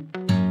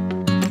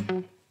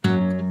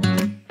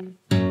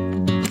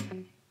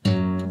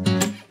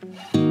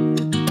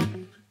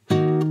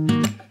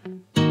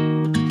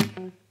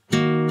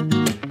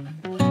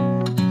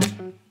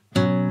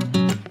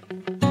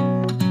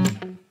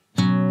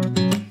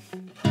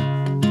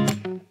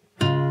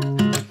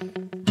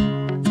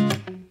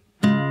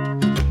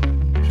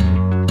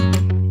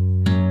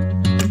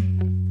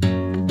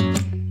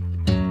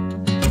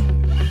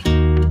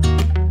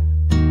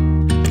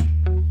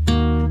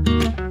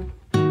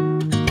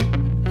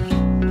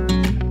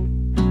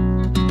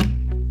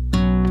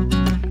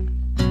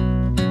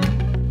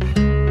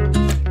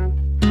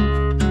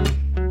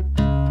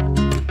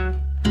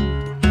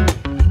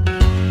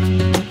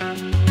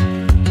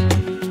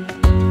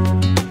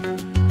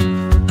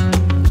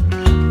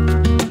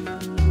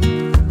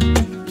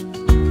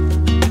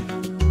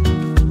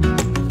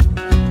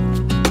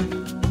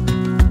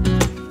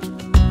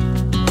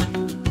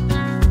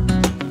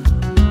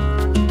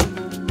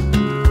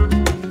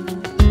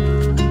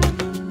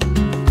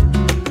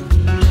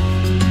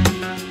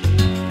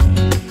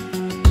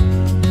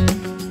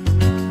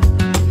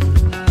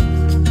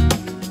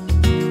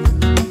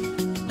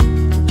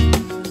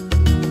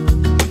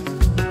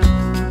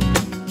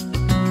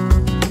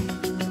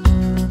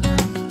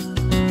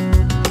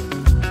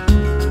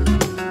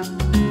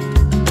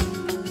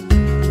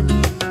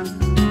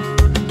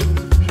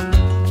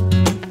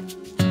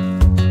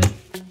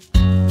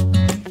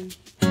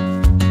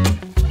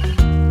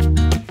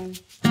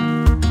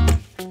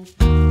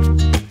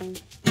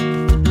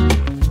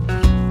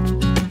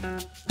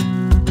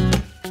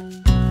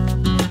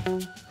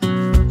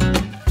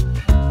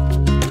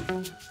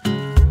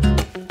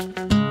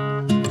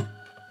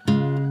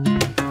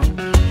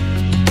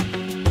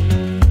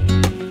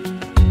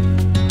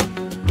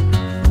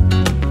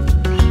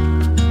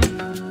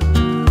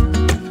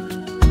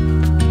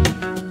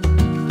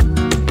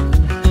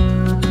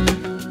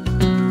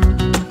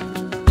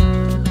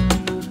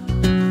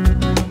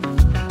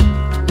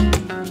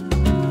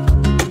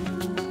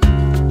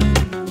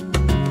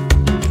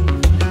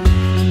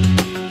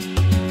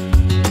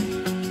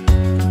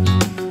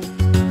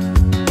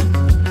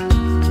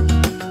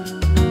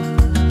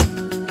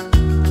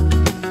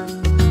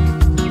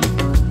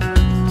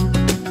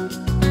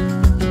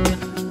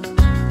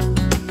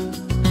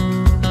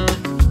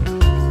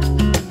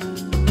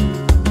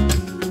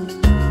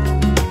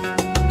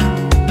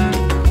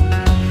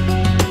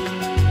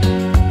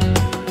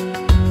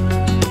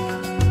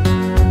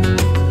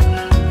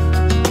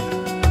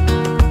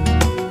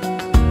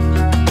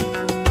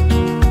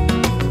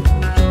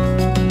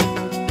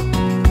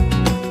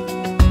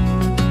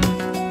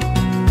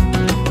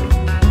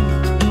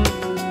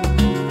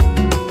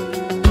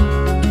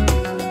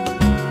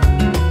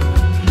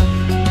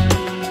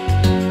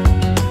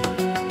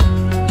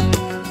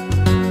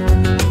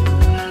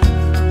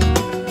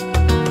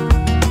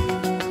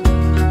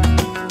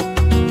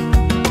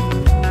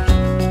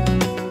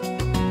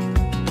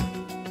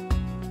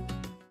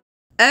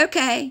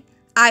 Okay,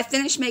 I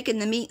finished making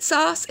the meat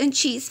sauce and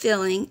cheese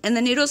filling, and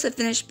the noodles have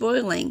finished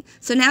boiling,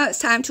 so now it's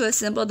time to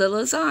assemble the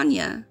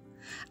lasagna.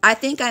 I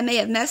think I may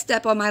have messed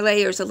up on my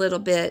layers a little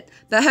bit,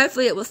 but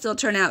hopefully it will still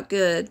turn out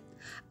good.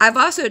 I've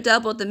also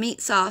doubled the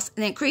meat sauce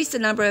and increased the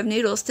number of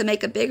noodles to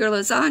make a bigger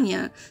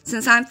lasagna,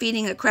 since I'm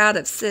feeding a crowd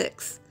of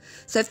 6.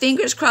 So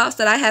fingers crossed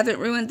that I haven't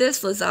ruined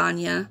this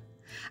lasagna.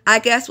 I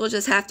guess we'll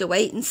just have to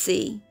wait and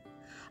see.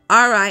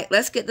 Alright,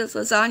 let's get this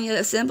lasagna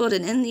assembled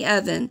and in the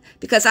oven,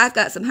 because I've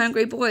got some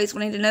hungry boys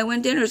wanting to know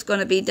when dinner's going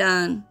to be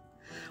done.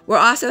 We're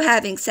also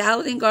having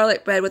salad and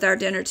garlic bread with our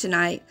dinner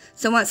tonight,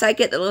 so once I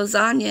get the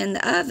lasagna in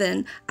the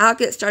oven, I'll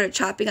get started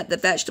chopping up the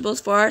vegetables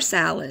for our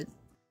salad.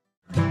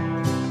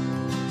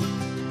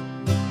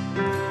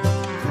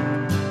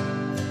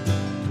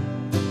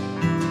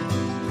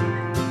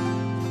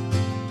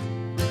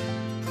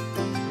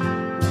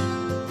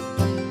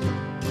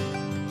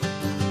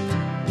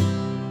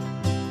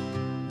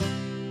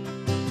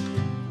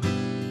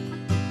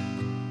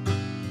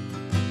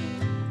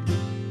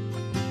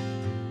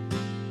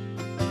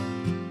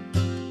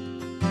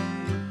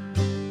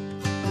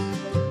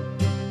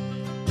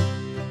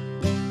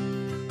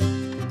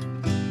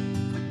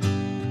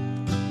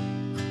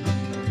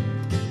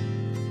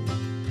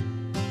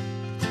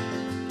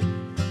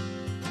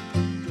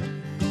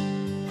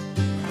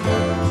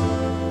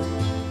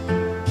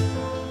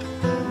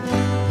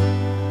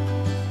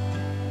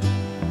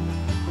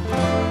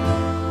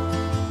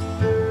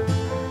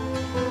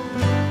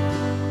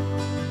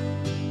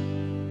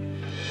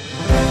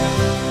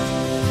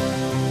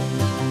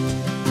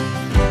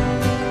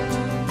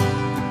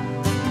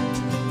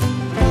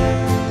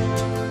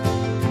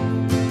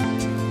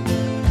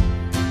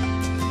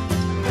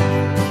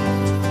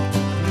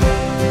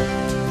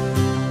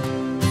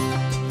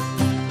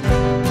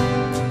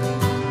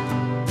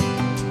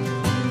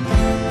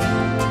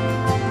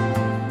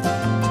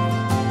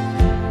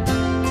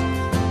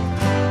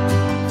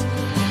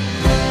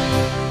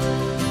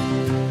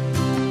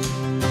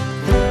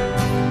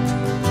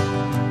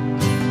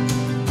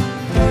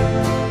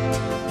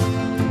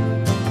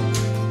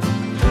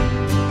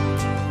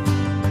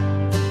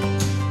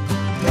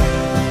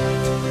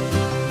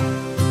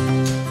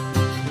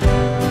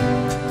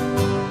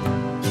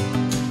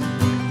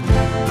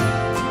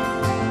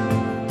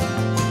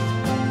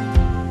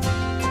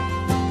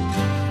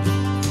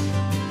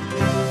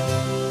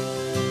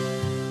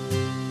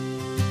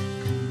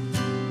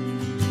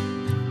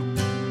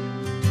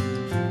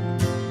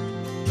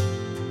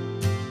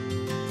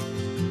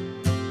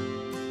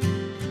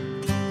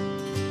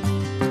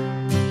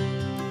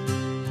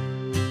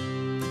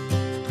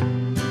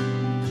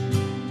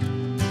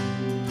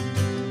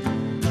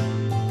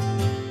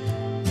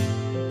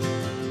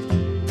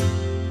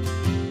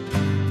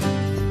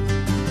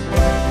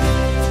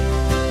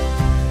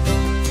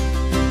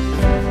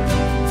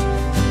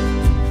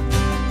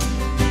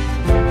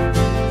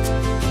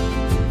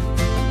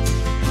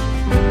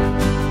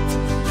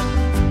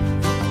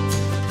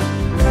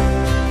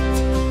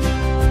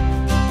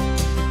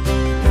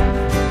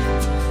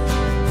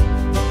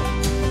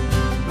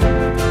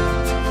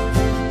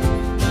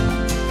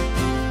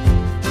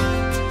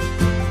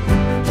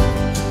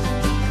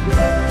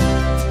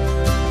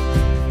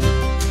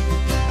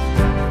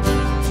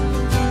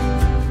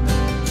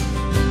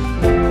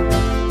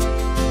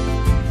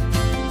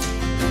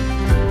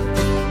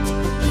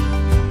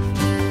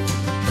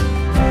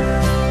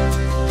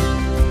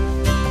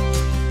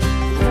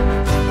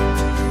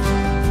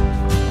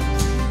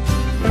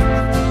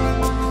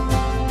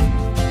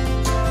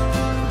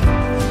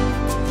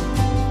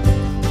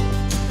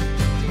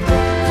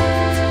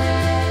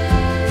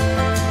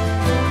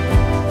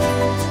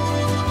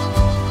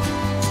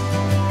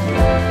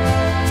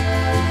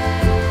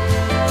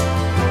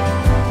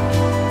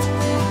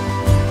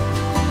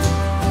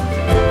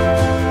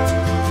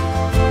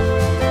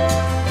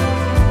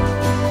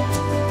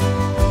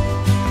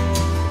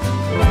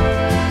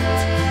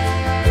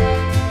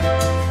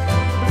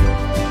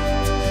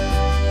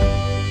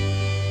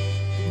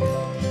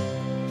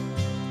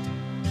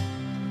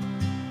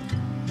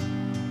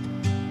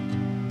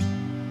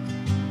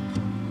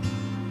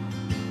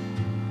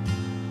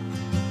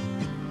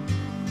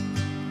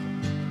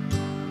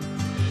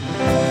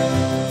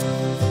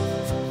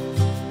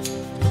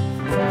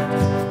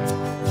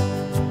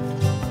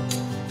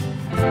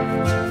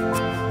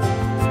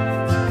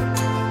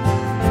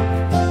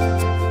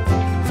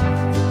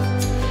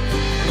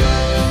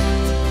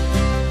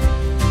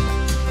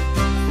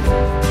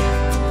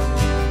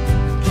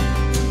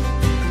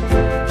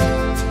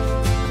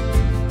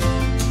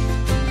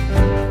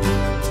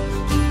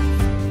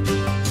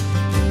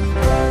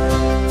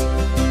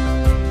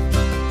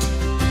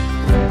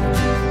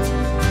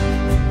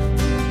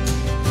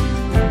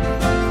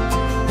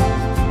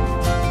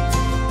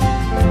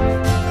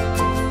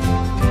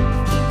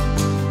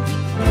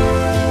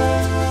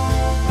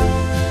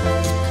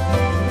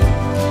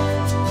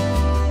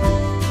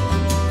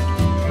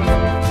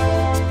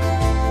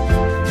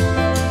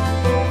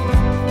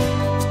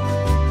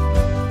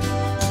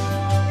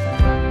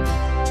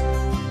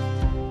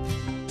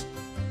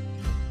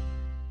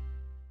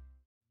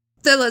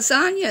 So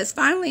lasagna is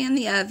finally in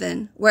the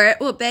oven, where it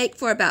will bake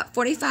for about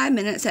 45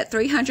 minutes at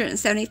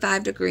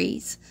 375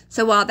 degrees.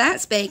 So while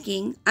that's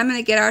baking, I'm going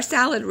to get our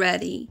salad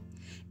ready.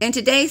 In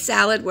today's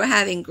salad, we're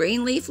having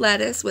green leaf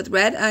lettuce with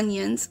red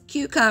onions,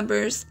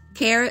 cucumbers,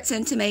 carrots,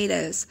 and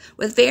tomatoes,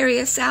 with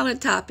various salad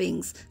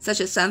toppings,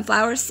 such as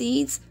sunflower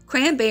seeds,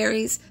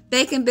 cranberries,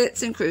 bacon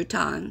bits, and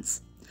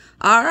croutons.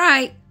 All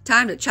right,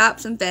 time to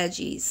chop some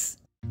veggies.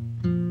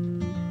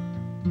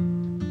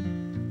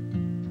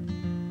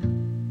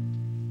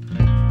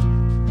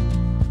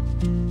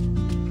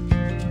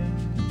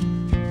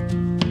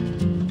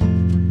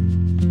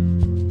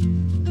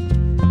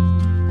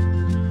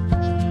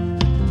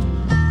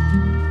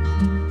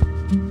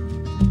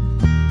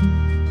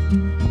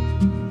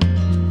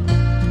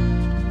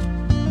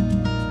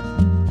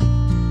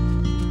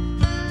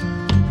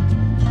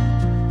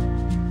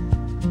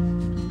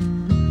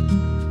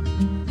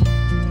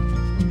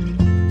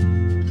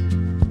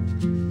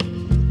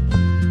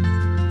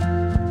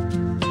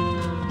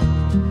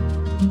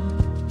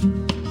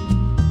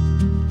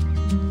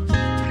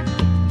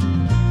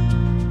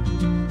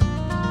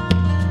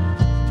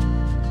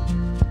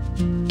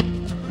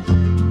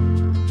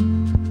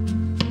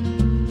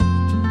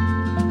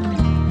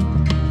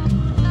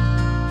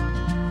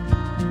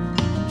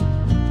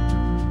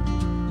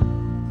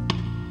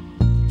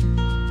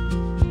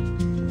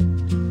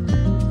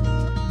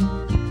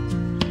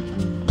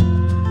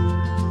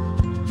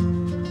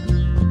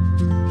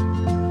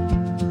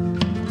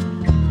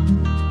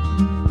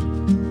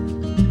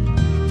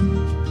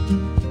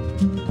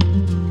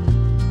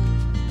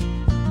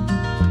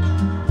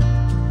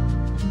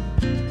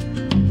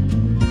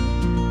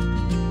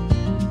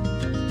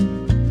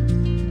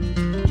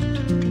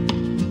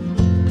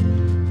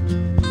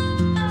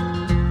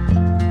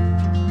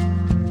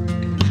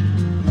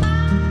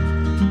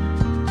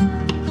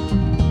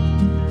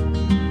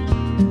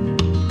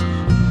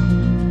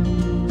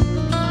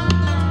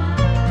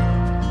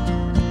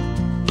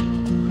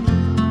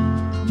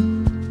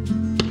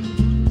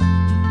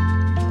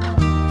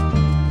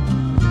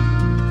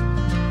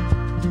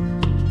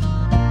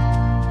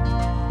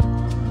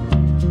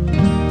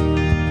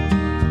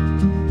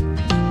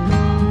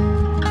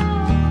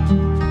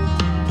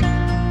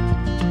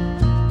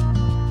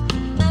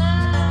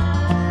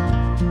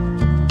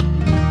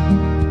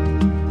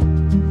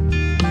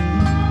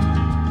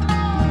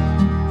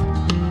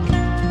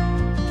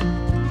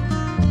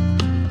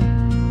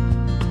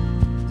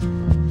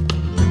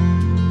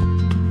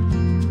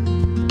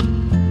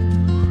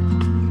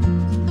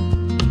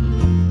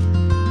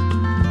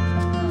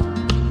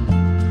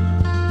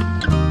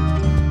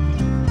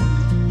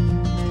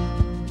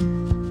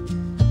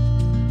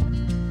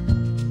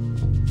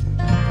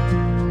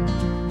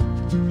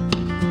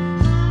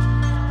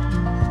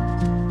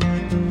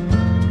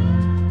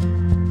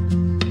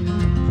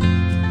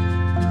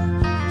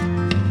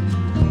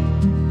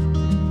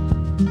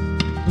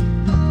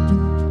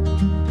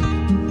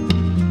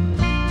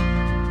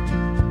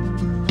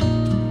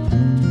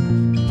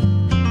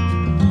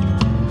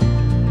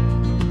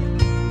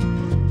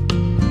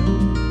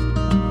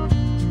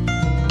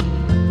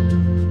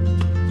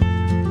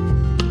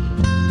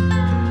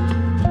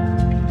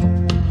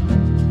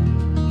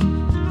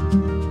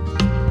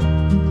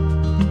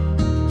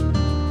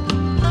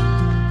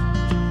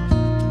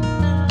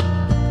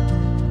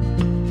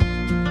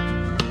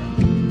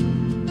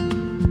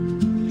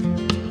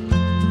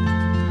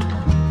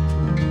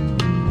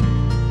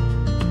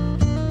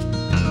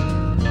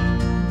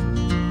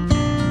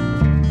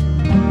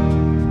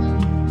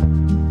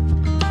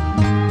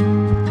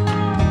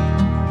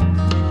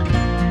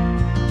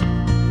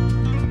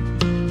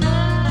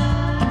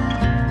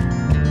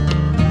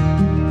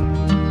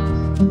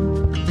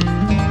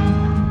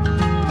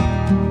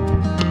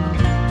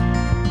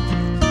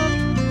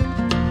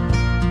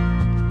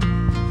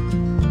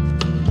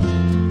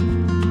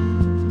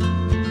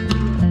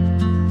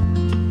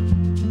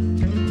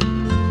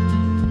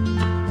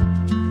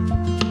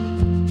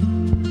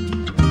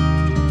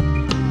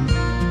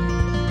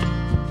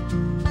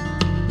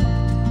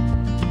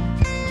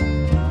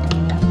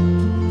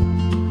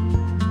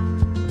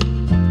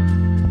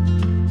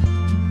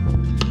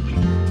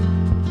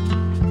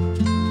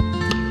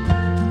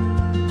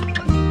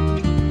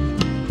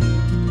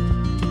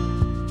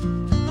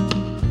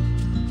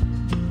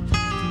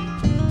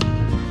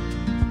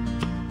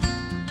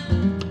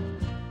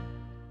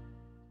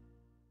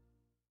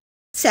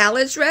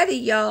 Salad's ready,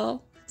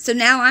 y'all. So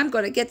now I'm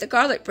going to get the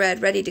garlic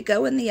bread ready to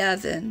go in the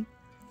oven.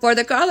 For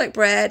the garlic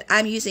bread,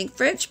 I'm using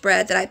French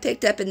bread that I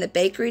picked up in the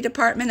bakery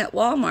department at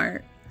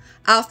Walmart.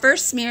 I'll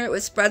first smear it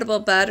with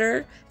spreadable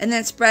butter and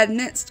then spread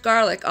minced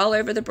garlic all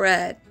over the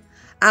bread.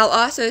 I'll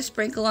also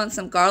sprinkle on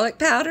some garlic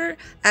powder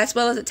as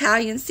well as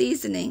Italian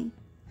seasoning.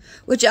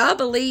 Would y'all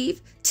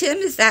believe Tim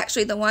is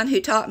actually the one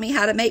who taught me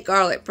how to make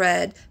garlic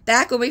bread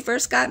back when we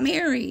first got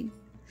married?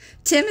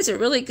 Tim is a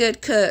really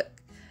good cook.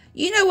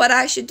 You know what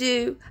I should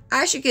do?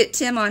 I should get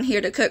Tim on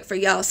here to cook for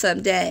y'all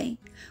someday.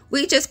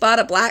 We just bought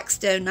a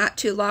Blackstone not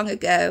too long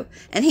ago,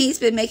 and he's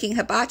been making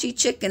hibachi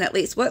chicken at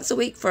least once a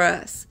week for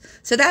us.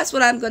 So that's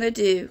what I'm going to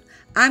do.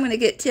 I'm going to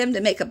get Tim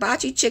to make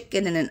hibachi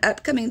chicken in an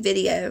upcoming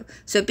video,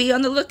 so be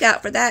on the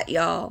lookout for that,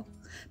 y'all.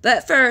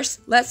 But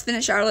first, let's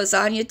finish our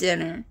lasagna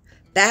dinner.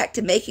 Back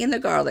to making the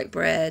garlic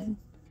bread.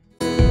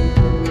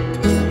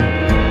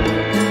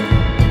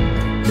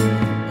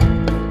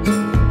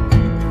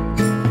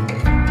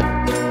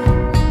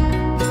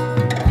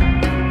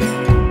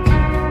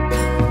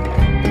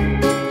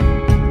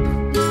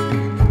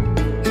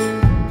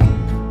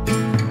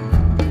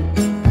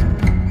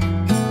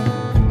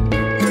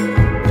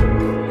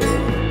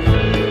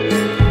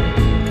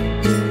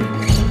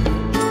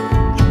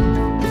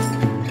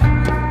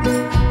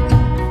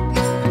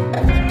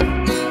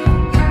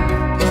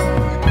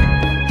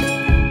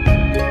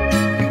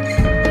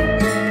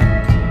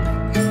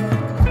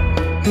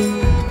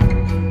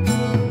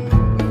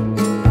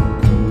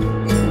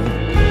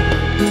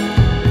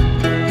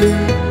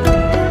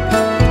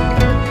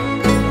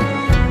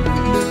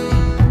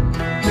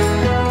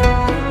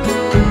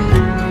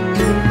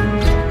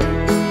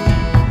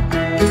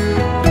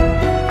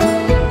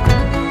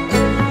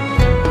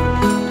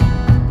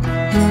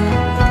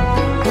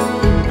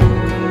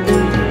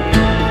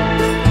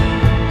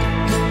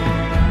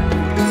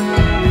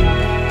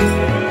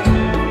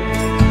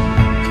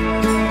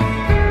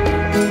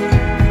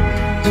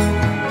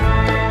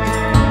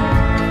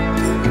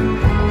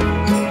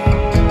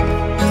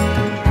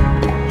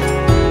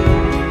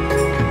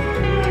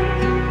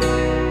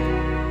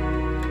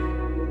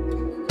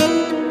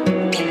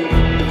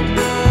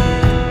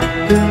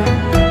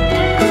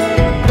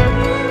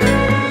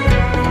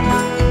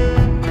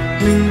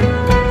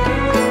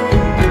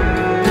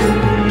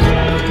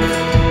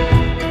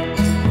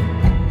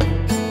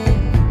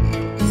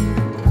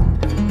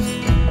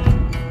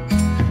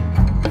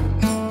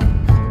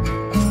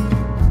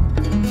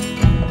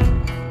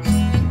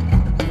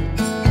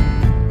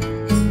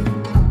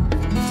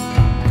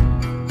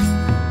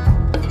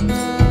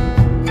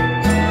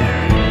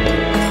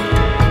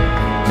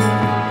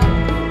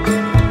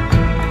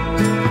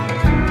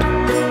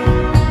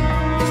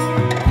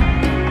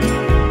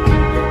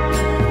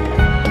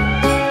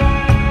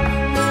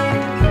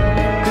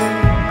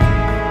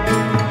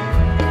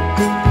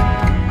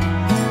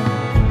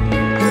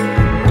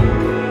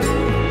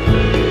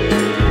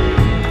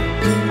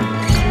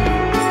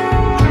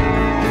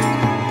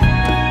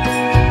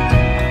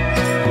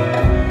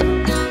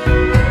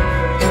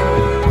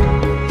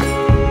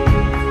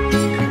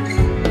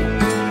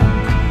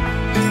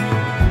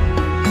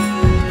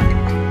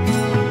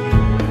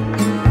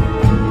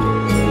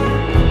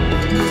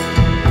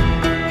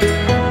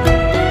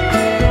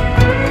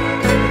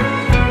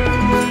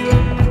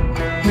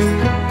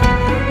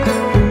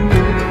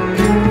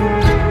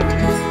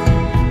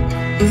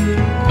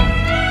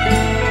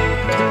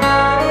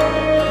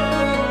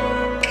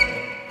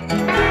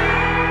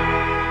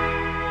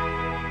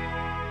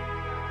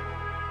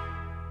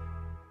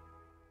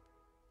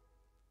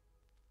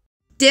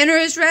 Dinner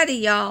is ready,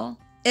 y'all.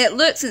 It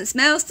looks and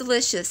smells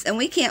delicious, and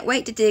we can't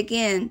wait to dig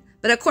in.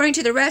 But according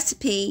to the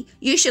recipe,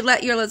 you should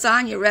let your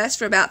lasagna rest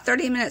for about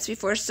 30 minutes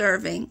before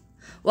serving.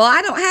 Well,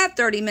 I don't have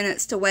 30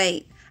 minutes to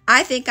wait.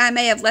 I think I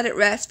may have let it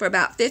rest for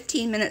about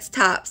 15 minutes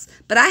tops,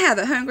 but I have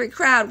a hungry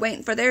crowd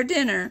waiting for their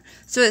dinner.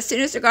 So as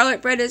soon as the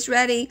garlic bread is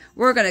ready,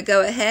 we're going to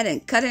go ahead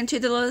and cut into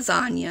the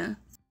lasagna.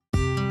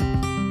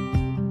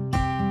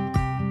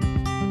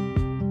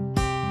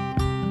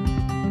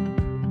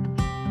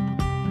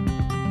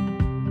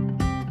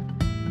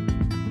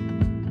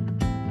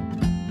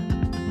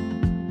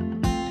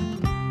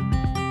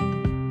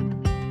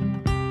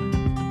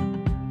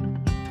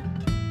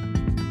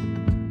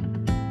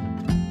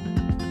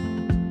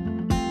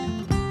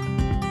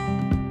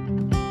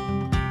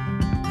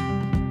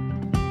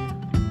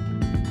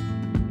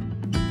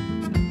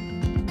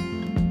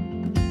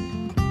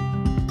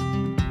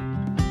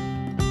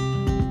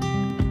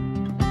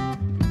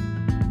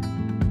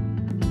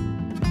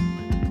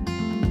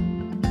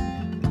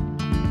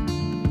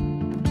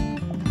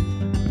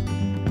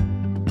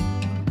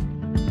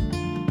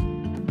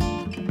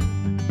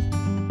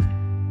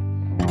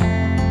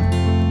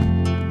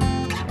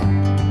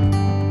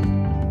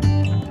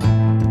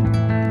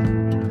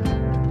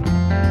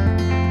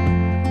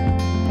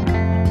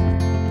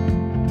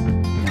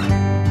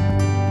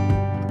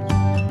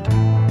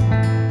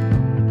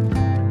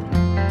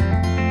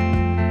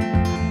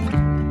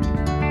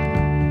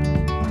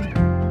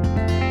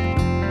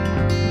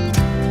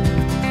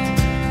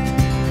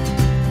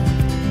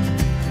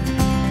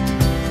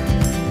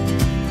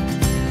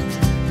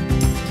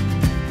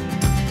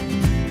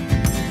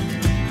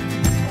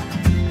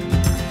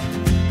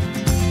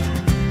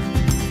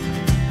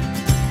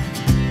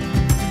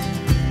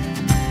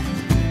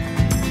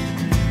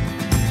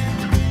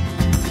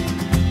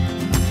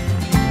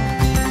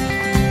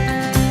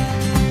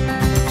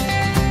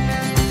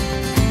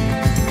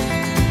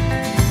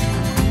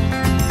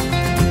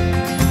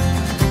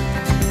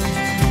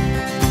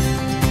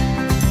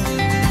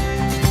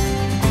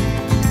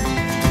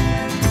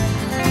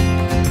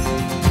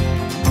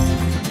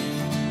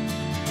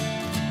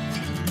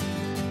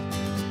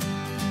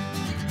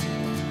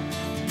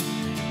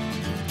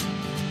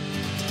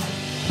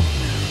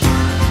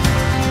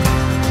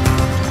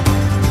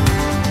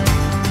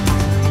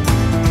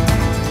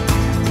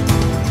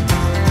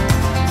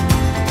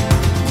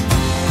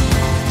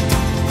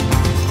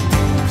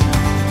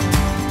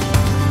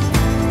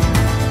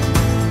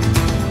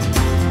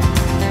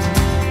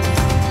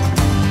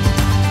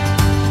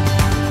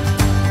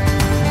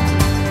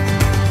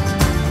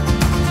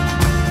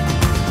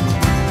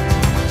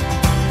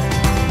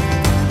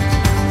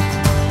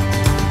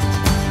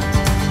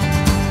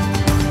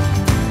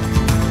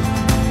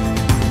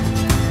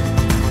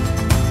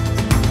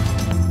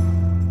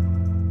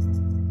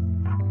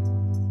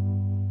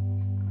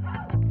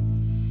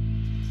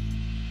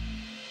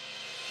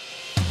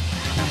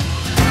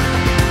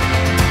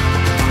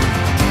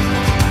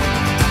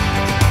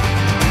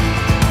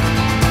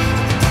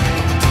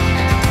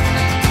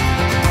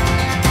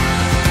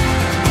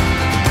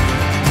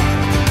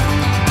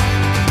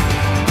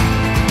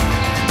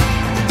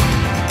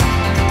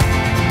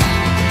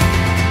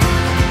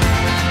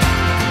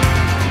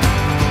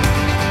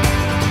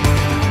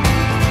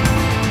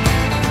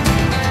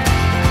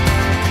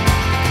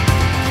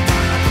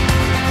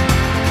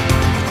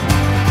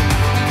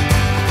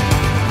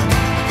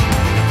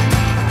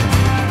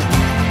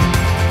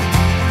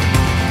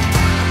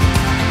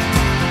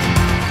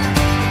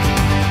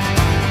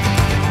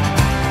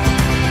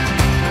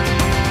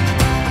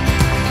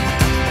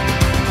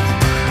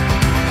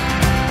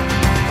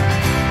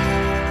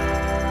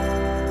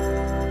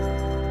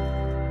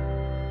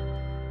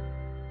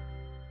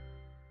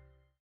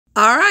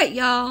 right,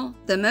 y'all,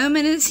 the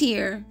moment is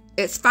here.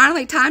 It's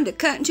finally time to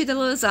cut into the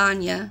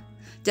lasagna.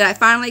 Did I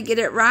finally get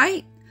it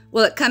right?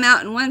 Will it come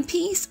out in one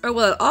piece, or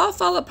will it all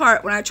fall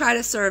apart when I try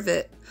to serve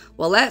it?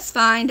 Well, let's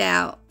find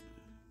out.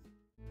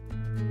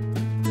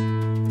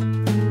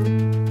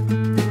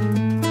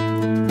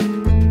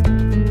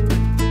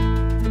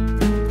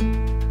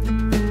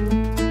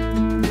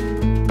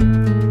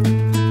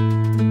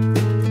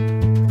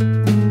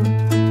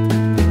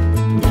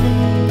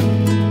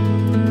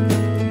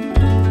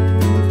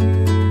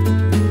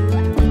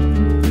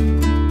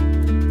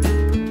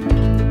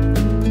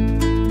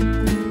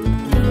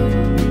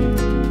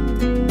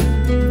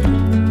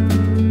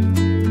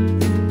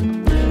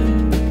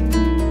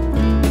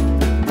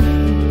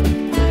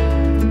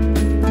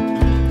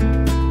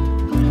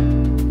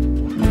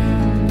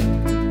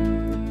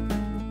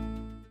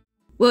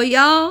 Well,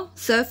 y'all,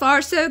 so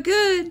far so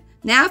good.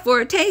 Now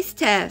for a taste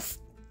test.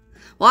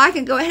 Well, I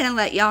can go ahead and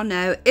let y'all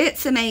know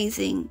it's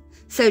amazing.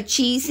 So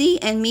cheesy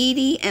and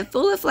meaty and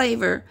full of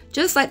flavor,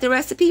 just like the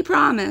recipe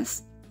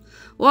promised.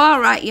 Well,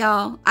 alright,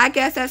 y'all. I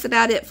guess that's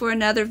about it for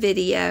another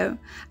video.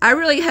 I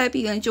really hope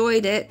you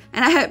enjoyed it,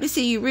 and I hope to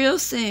see you real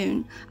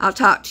soon. I'll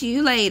talk to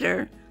you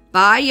later.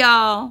 Bye,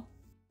 y'all.